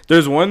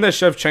there's one that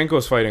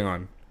Shevchenko's fighting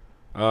on.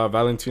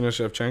 Valentina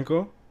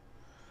Shevchenko.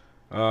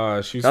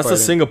 That's fighting. A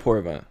Singapore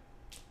event.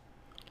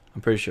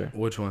 I'm pretty sure.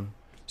 Which one?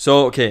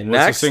 So okay, what's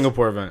next the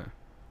Singapore event?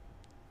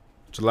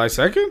 July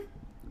 2nd?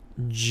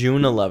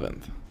 June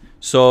 11th.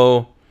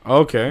 So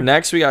okay.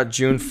 Next we got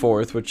June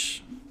 4th,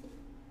 which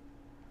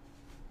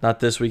not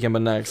this weekend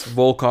but next.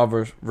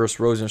 Volkov versus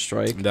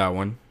Rosenstrike. That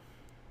one.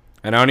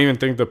 And I don't even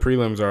think the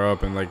prelims are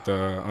up in like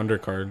the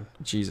undercard.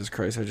 Jesus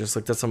Christ! I just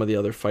looked at some of the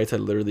other fights. I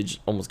literally just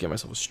almost gave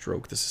myself a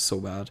stroke. This is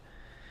so bad.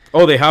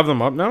 Oh, they have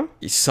them up now?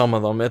 Some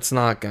of them. It's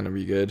not going to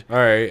be good. All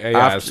right.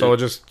 Yeah, so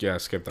just,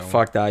 skip that one.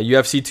 Fuck that.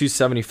 UFC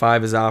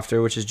 275 is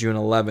after, which is June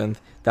 11th.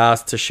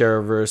 That's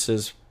Teixeira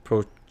versus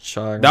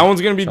Prochaska. That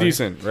one's going to be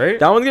decent, right?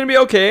 That one's going to be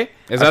okay.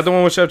 Is that the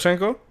one with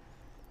Shevchenko?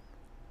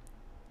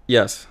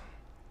 Yes.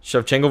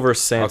 Shevchenko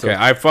versus Santos. Okay,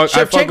 I fuck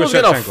with Shevchenko.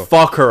 Gonna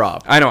fuck her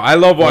up. I know. I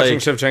love watching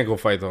Shevchenko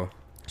fight, though.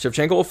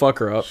 Shevchenko will fuck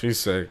her up. She's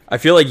sick. I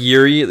feel like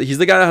Yuri, he's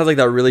the guy that has like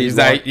that really...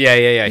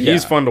 Yeah.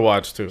 He's fun to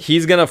watch, too.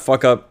 He's going to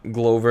fuck up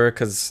Glover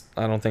because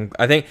I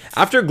think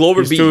after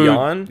Glover beat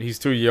Jan... He's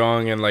too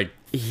young and like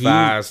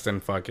fast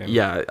and fucking...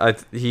 Yeah,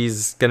 that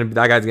guy's going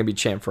to be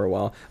champ for a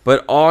while.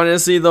 But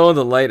honestly, though,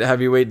 the light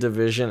heavyweight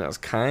division is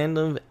kind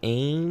of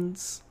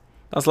aims.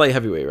 That's light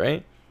heavyweight,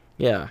 right?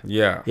 Yeah.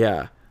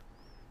 Yeah.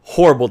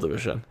 Horrible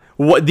division.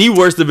 What the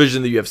worst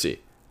division in the UFC?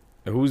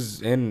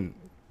 Who's in...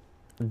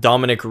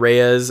 Dominic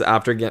Reyes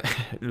after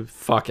getting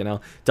fucking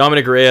hell.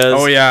 Dominic Reyes.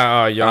 Oh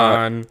yeah,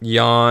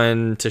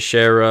 Jan,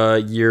 Teixeira,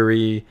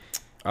 Yuri.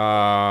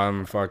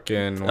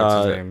 Fucking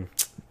what's his name?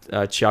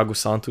 Thiago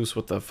Santos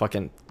with the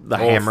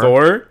hammer.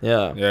 Thor.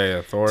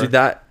 Yeah, Thor. Dude,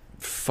 that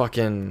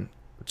fucking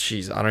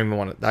jeez, I don't even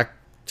want to.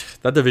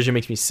 That division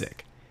makes me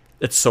sick.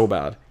 It's so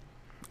bad.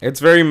 It's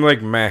very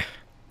like meh.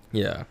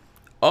 Yeah.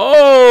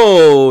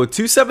 Oh,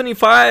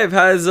 275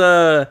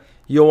 has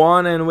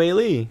Joanna and Wei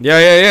Li.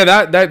 Yeah.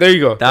 That there you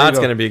go. That's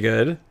gonna be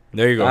good.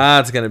 There you go.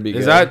 That's gonna be good.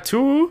 Is that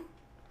two?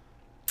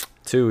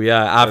 Two,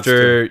 yeah.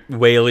 After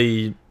Wei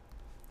Li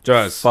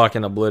just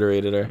fucking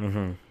obliterated her.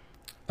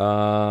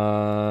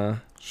 Mm-hmm.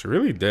 She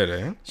really did,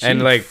 eh?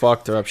 And like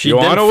fucked her up. She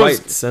didn't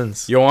fight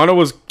since. Joanna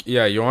was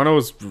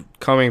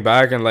coming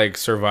back and like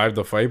survived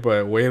the fight,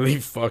 but Wei Li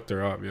fucked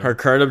her up. Yeah. Her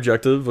current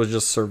objective was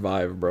just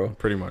survive, bro.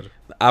 Pretty much.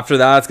 After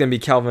that, it's gonna be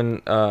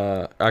Calvin.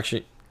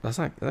 Actually, is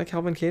that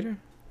Calvin Kattar?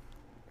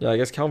 Yeah, I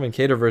guess Calvin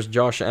Kattar versus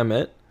Josh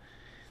Emmett.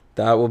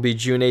 That will be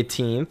June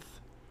 18th.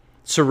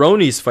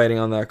 Cerrone's fighting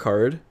on that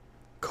card.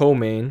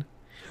 Co-main.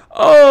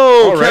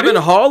 Oh, Kevin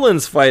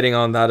Holland's fighting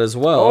on that as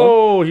well.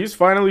 Oh, he's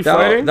finally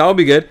fighting? That'll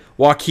be good.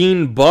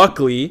 Joaquin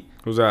Buckley.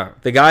 Who's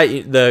that? The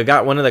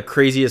guy, one of the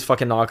craziest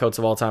fucking knockouts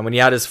of all time. When he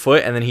had his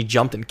foot and then he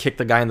jumped and kicked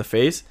the guy in the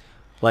face.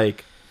 And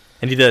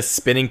he did a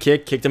spinning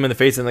kick, kicked him in the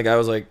face, and the guy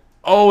was like...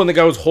 Oh, and the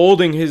guy was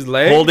holding his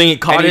leg?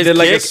 Caught his did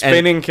like kick a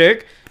spinning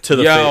kick? To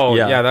the face.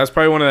 Yeah, that's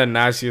probably one of the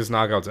nastiest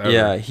knockouts ever.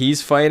 Yeah,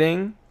 he's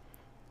fighting.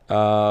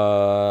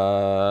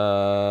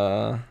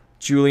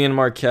 Julian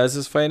Marquez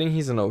is fighting.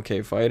 He's an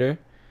okay fighter.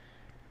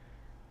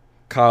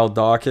 Kyle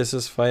Dawkins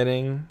is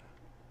fighting.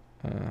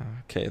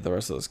 Okay, the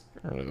rest of those.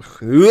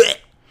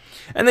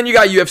 And then you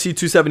got UFC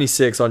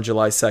 276 on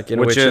July 2nd,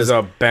 which is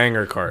a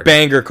banger card.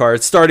 Banger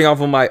card. Starting off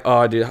with my...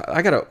 Oh, dude,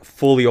 I gotta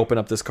fully open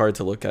up this card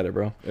to look at it,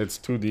 bro. It's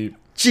too deep.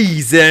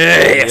 Jesus!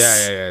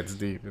 Yeah, it's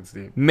deep.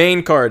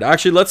 Main card.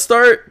 Actually, let's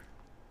start...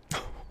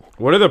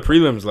 What are the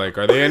prelims like?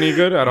 Are they any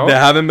good at all? They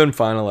haven't been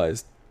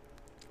finalized.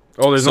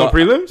 Oh, there's no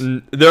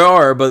prelims? There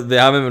are, but they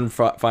haven't been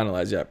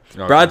finalized yet.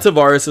 Okay. Brad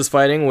Tavares is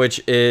fighting,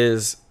 which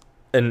is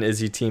an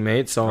Izzy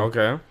teammate. So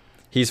okay,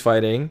 he's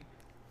fighting.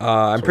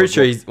 I'm So pretty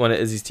sure he's one of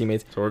Izzy's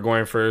teammates. So we're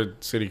going for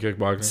City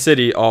Kickboxing.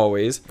 City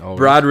always. Always.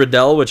 Brad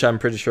Riddell, which I'm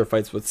pretty sure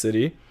fights with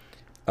City.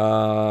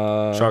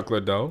 Chuck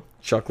Liddell.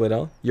 Chuck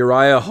Liddell.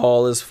 Uriah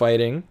Hall is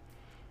fighting.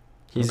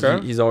 He's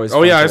always.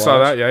 Oh yeah, I saw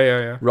that.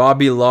 Yeah.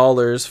 Robbie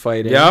Lawler's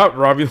fighting. Yeah,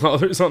 Robbie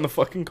Lawler's on the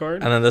fucking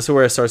card. And then this is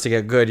where it starts to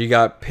get good. You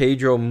got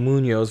Pedro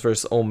Munoz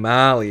versus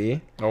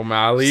O'Malley.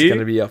 O'Malley. It's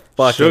gonna be a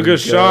fucking Sugar good.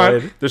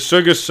 Shot. The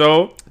Sugar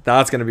Show.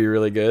 That's gonna be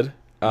really good.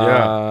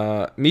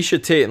 Misha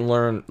Tate and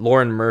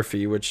Lauren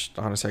Murphy, which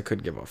honestly I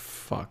couldn't give a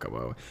fuck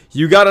about.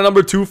 You got a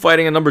number 2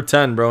 fighting a number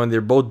 10, bro, and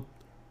they're both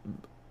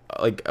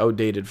like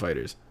outdated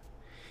fighters.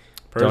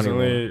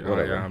 Personally,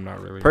 I'm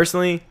not really.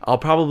 Personally,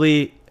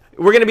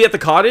 we're gonna be at the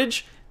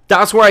cottage.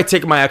 That's where I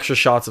take my extra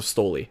shots of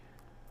Stoli.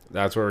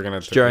 That's where we're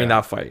gonna during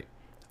that fight.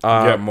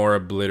 Get more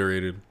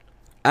obliterated.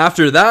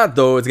 After that,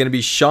 though, it's gonna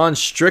be Sean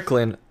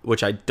Strickland,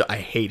 which I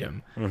hate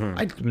him. Mm-hmm.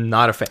 I'm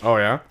not a fan. Oh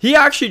yeah. He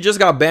actually just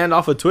got banned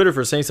off of Twitter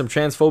for saying some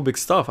transphobic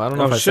stuff. I don't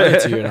know if I said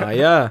it to you or not.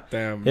 Yeah.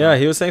 Damn. Yeah,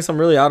 he was saying some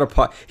really out of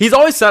pocket. He's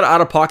always said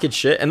out of pocket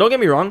shit. And don't get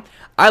me wrong,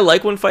 I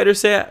like when fighters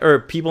say it, or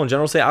people in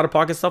general say out of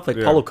pocket stuff,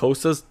 like Paulo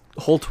Costa's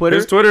whole Twitter.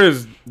 His Twitter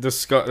is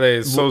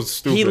it's so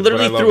stupid. He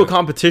literally threw a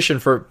competition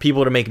for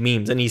people to make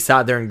memes, and he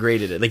sat there and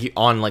graded it, like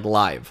on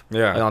live,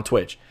 like on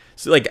Twitch.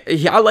 So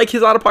I like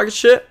his out of pocket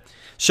shit.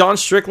 Sean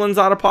Strickland's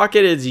out of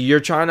pocket is you're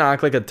trying to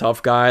act like a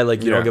tough guy,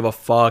 like you don't give a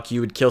fuck,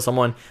 you would kill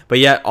someone, but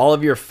yet all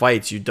of your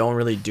fights you don't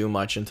really do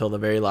much until the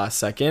very last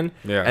second,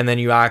 and then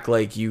you act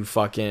like you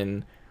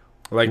fucking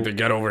like to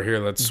get over here,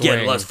 let's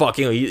swing. Let's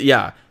fucking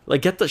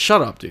like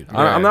shut up, dude.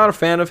 I'm not a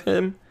fan of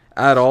him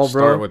at all,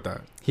 bro. Start with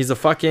that. He's a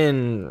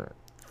fucking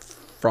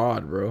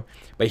fraud, bro.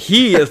 But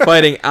he is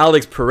fighting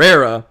Alex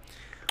Pereira,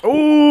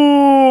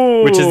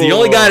 which is the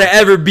only guy to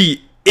ever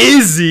beat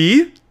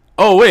Izzy.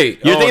 Oh wait,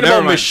 you're thinking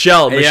about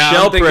Michelle.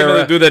 Michelle Pereira,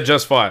 the dude that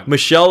just fought.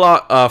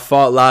 Michelle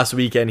fought last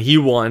weekend. He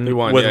won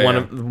with one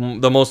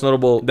of the most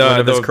notable one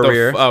of his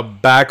career.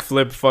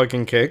 Backflip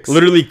fucking kicks.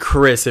 Literally,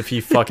 Chris, if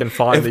he fucking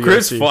fought in the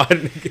Chris UFC.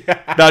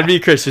 fought, that'd be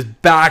Chris.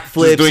 Just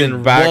backflips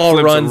and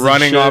wall runs,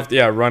 running off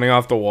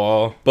the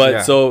wall.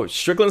 But so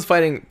Strickland's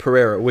fighting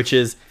Pereira, which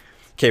is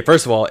okay.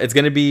 First of all, it's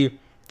gonna be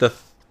the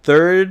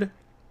third.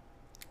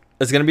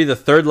 It's gonna be the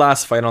third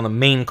last fight on the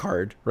main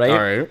card, right? All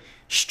right.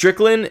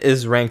 Strickland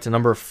is ranked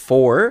number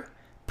 4.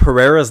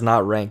 Pereira's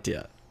not ranked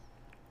yet.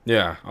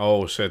 Yeah.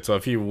 Oh shit. So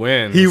if he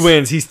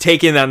wins, He's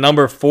taking that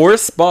number 4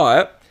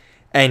 spot,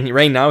 and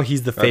right now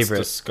he's the favorite.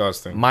 That's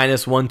disgusting.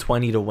 Minus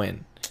 120 to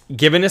win.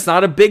 Given it's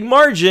not a big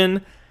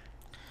margin,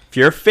 if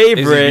you're a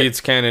favorite, Izzy beats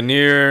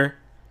Cannonier.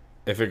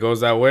 If it goes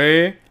that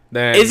way,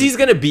 then Izzy's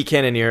gonna beat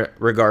Cannonier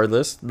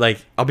regardless.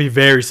 Like I'll be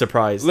very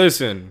surprised.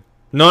 Listen.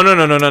 No. No,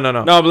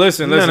 but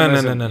listen.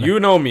 No. You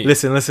know me.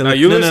 Listen. Now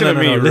you listen to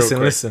me.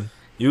 Listen.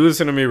 You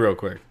listen to me real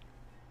quick.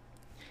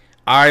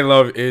 I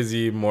love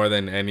Izzy more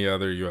than any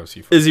other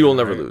UFC fighter. Izzy will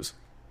never lose.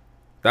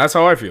 That's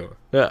how I feel.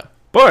 Yeah.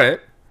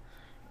 But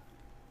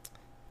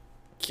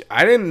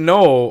I didn't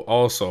know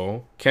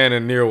also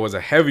Cannonier was a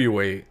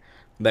heavyweight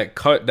that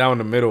cut down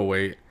to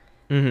middleweight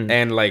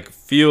and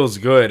feels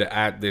good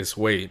at this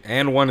weight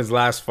and won his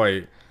last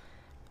fight.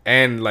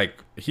 And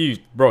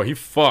he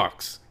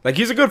fucks.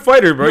 He's a good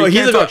fighter, bro. No,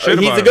 he's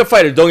a good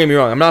fighter. Don't get me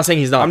wrong. I'm not saying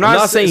he's not. I'm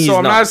not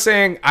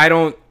saying I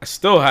don't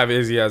still have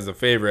Izzy as the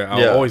favorite.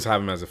 I'll always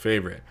have him as a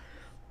favorite.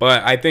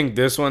 But I think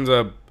this one's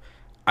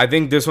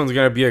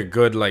gonna be a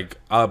good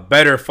a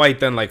better fight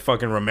than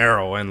fucking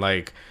Romero and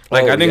I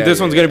think this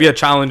one's gonna be a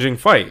challenging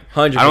fight.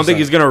 100%. I don't think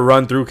he's gonna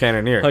run through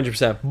Cannonier.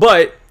 100%.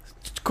 But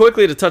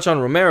quickly to touch on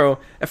Romero,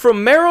 if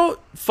Romero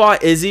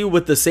fought Izzy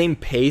with the same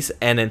pace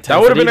and intensity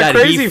that would have been a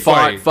crazy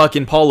fight,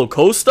 fucking Paulo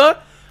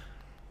Costa,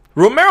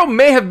 Romero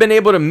may have been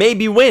able to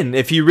maybe win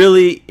if he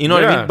really, you know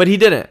what I mean? But he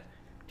didn't.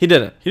 He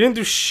didn't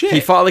do shit. He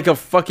fought like a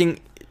fucking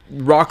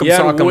rock'em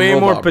sock'em robot, way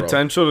more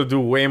potential to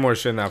do way more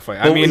shit in that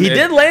fight. But he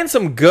did land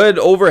some good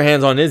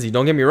overhands on Izzy.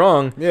 Don't get me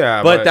wrong.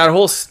 Yeah, but that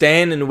whole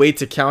stand and wait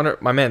to counter,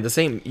 my man.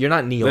 You're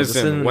not Neo.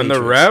 Listen, when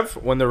the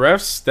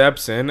ref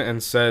steps in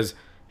and says,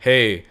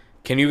 "Hey,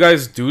 can you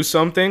guys do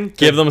something?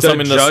 Give them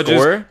something to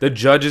score." The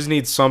judges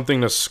need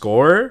something to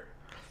score.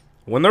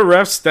 When the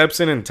ref steps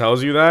in and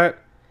tells you that,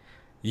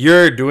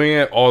 you're doing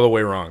it all the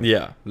way wrong.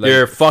 Yeah,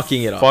 you're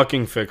fucking it up.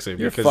 Fucking fix it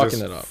because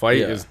this fight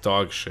is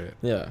dog shit.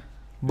 Yeah,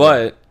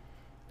 but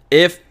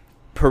if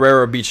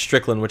Pereira beats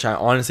Strickland, which I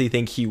honestly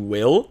think he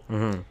will,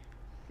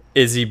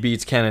 Izzy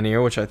beats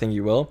Cannonier, which I think he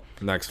will.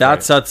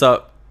 That sets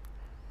up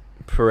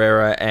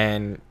Pereira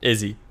and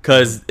Izzy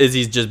because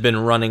Izzy's just been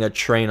running a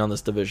train on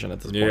this division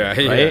at this point. Yeah,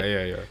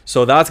 right? Yeah.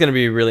 So that's gonna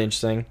be really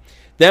interesting.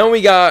 Then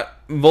we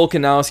got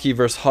Volkanovski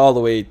versus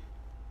Holloway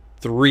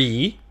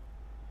 3.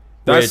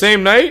 That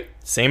same night.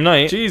 Same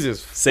night. Jesus.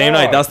 Same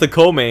night. That's the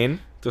co-main.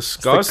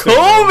 Disgusting.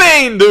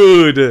 Co-main,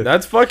 dude.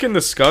 That's fucking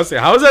disgusting.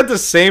 How is that the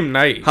same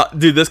night?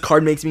 Dude, this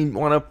card makes me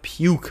want to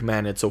puke,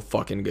 man. It's so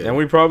fucking good. And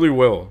we probably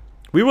will.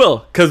 We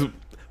will, because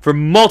for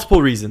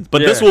multiple reasons. But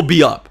this will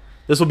be up.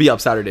 This will be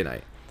up Saturday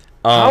night.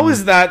 How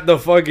is that the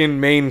fucking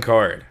main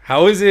card?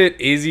 How is it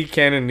Izzy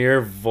Cannonier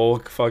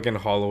Volk fucking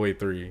Holloway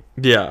 3?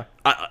 Yeah.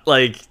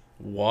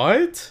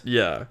 What?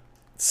 Yeah.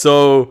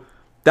 So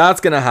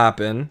that's going to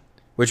happen,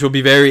 which will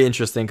be very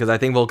interesting because I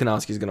think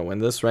Volkanovski's going to win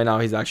this. Right now,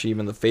 he's actually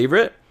even the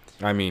favorite.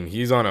 I mean,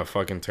 he's on a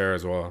fucking tear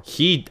as well.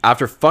 He,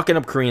 after fucking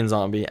up Korean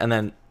Zombie, and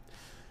then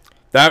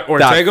that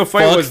Ortega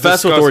fight was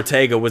fest with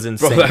Ortega was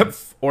insane. Bro,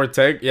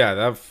 that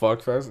that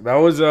fuck fest. That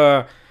was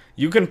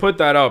you can put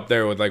that up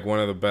there with like one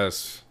of the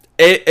best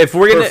if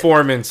we're gonna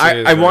performances.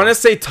 I want to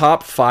say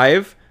top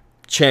 5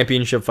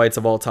 championship fights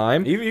of all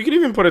time. You can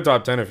even put it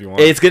top 10 if you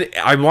want. It's good.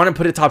 I want to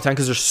put it top 10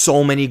 because there's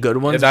so many good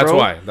ones.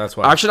 Yeah, That's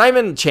why. Actually, not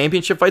even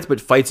championship fights, but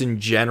fights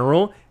in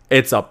general.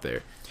 It's up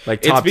there.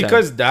 Like top it's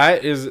because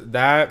 10.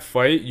 that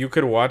fight you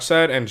could watch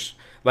that and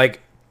like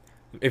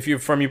if you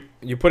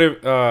put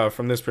it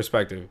from this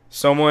perspective,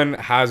 someone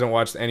hasn't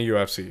watched any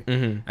UFC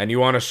and you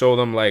want to show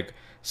them like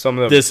some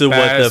of the this is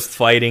what the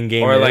fighting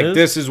game or is. like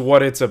this is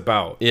what it's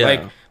about. Yeah.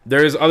 Like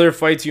there's other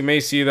fights you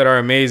may see that are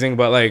amazing,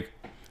 but like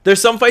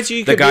there's some fights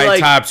you could the guy be like,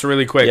 taps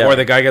really quick or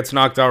the guy gets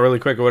knocked out really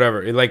quick or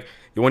whatever. Like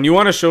when you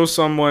want to show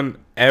someone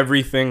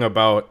everything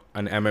about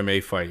an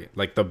MMA fight,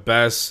 like the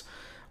best,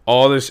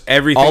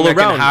 everything all that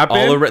around, can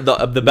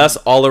happen, the best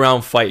all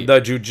around fight, the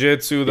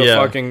jiu-jitsu,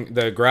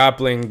 the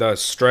grappling, the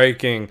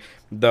striking,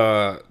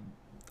 the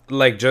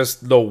like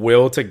just the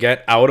will to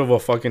get out of a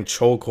fucking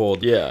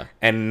chokehold,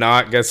 and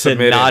not get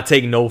submitted, not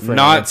take no for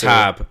not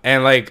tap,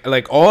 and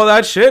like all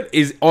that shit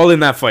is all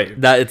in that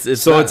fight. That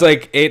it's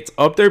like it's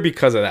up there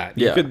because of that.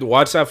 You could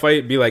watch that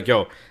fight, be like,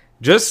 yo,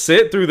 just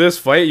sit through this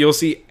fight, you'll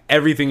see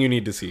everything you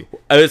need to see.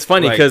 It's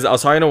funny because I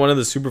was talking to one of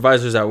the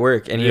supervisors at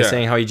work, and he was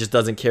saying how he just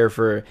doesn't care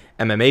for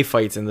MMA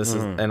fights and this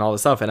and all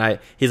this stuff, and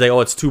he's like, oh,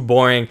 it's too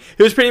boring.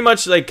 He was pretty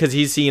much like, because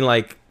he's seen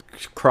like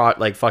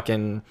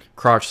fucking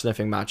crotch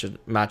sniffing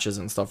matches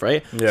and stuff,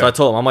 right? So I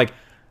told him, I'm like,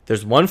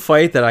 there's one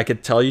fight that I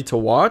could tell you to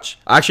watch.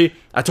 Actually,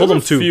 I told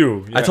him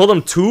 2. I told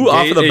him 2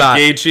 off of the bat.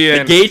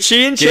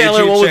 Gaethje and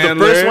Chandler. What was the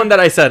first one that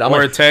I said? I'm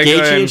like,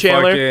 Gaethje and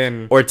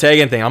Chandler,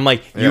 Ortega and thing. I'm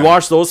like, you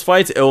watch those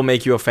fights, it will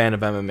make you a fan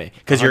of MMA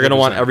because you're gonna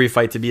want every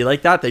fight to be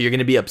like that. That you're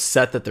gonna be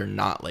upset that they're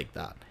not like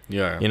that.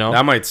 Yeah, you know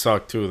that might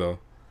suck too, though.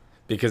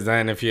 Because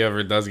then, if he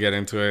ever does get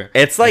into it,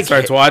 it's like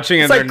starts watching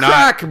and they're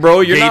crack,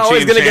 bro. You're not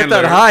always gonna get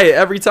that high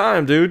every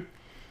time, dude.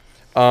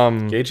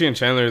 Gaethje and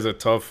Chandler is a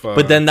tough.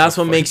 But then that's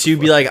what makes you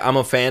be like, I'm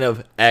a fan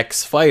of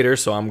X fighter,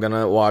 so I'm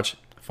gonna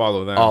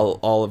follow them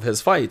all of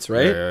his fights,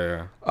 right?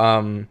 Yeah.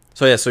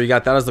 So you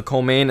got that as the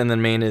co-main, and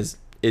then main is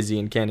Izzy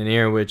and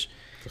Cannonier, which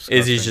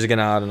Izzy's just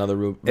gonna add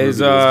another Is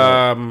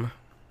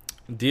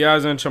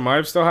Diaz and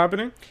Chimaev still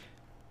happening?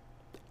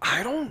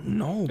 I don't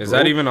know, bro. Is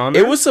that even on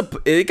there?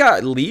 It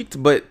got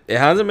leaked, but it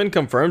hasn't been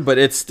confirmed. But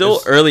it's still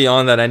early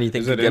on that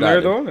anything can get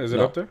added. Though? Is it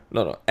up there?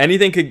 No.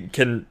 Anything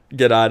can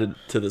get added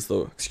to this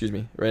though. Excuse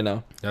me, right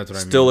now. That's what I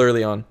mean. Still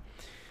early on.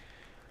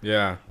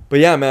 Yeah.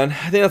 But yeah, man,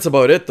 I think that's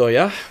about it though.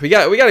 Yeah, we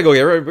gotta go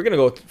we're gonna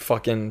go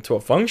fucking to a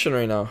function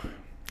right now.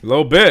 A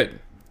little bit.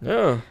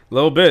 Yeah. A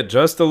little bit,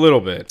 just a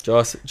little bit.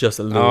 Just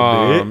a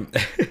little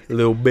bit. A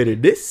little bit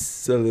of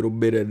this, a little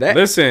bit of that.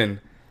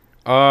 Listen,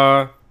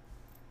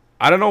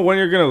 I don't know when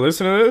you're gonna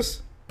listen to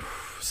this.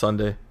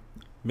 Sunday.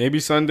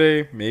 Maybe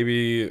Sunday.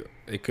 Maybe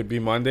it could be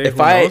Monday. Who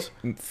knows?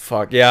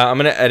 Fuck yeah, I'm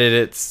gonna edit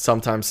it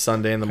sometime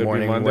Sunday in the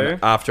morning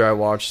after I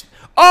watch.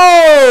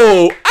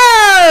 I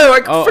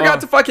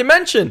forgot to fucking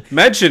mention.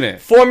 Mention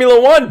it.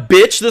 Formula 1,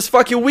 bitch. This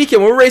fucking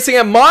weekend we're racing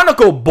at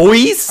Monaco,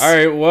 boys. All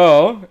right.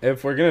 Well,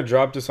 if we're gonna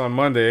drop this on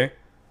Monday,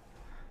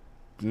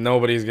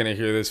 nobody's gonna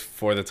hear this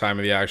for the time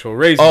of the actual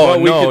race. Oh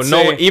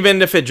no.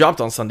 Even if it dropped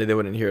on Sunday, they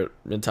wouldn't hear it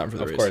in time for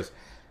the race. Of course.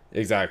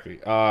 Exactly.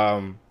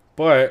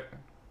 But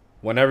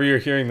whenever you're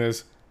hearing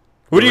this,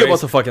 what are you about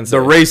to fucking say?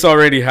 The race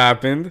already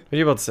happened. What are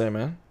you about to say,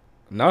 man?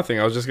 Nothing.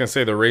 I was just gonna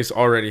say the race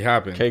already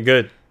happened. Okay,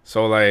 good.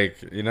 So like,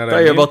 you know what I thought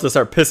mean? you're about to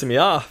start pissing me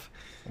off.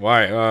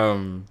 Why?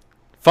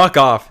 Fuck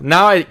off.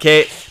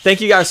 Okay.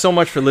 Thank you guys so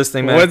much for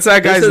listening, man. What's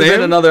that guy's name? This has name?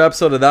 been another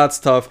episode of That's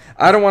Tough.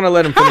 I don't want to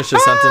let him finish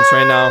his sentence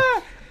right now.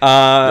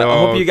 I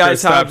hope you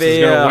guys have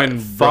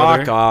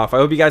fuck off. I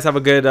hope you guys have a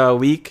good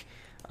week.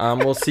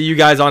 We'll see you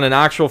guys on an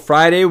actual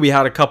Friday. We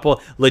had a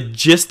couple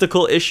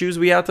logistical issues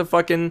we had to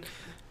fucking.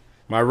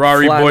 My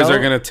Rari boys are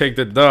gonna take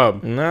the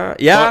dub.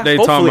 Yeah, they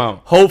talking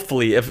about?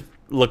 Hopefully, if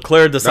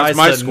Leclerc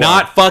decides to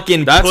not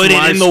fucking put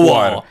it in the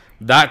wall.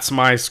 That's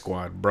my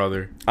squad,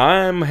 brother.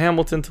 I'm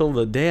Hamilton till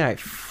the day I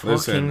fucking.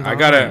 Listen, I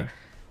got a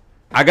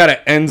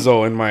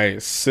Enzo in my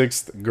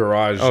 6th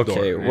garage door.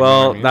 Okay,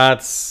 well,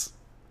 that's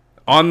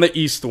on the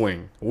east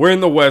wing. We're in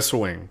the west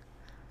wing.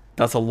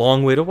 That's a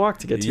long way to walk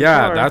to get to your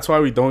car. That's why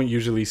we don't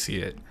usually see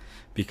it,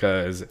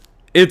 because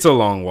it's a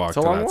long walk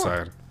to that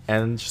side.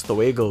 And just the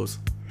way it goes.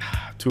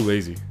 Too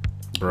lazy,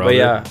 bro. But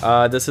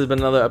yeah, this has been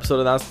another episode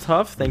of That's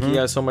Tough. Thank you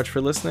guys so much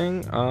for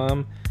listening.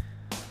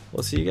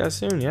 We'll see you guys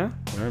soon, yeah?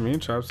 I mean,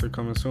 chops are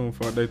coming soon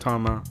for what they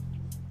talking about.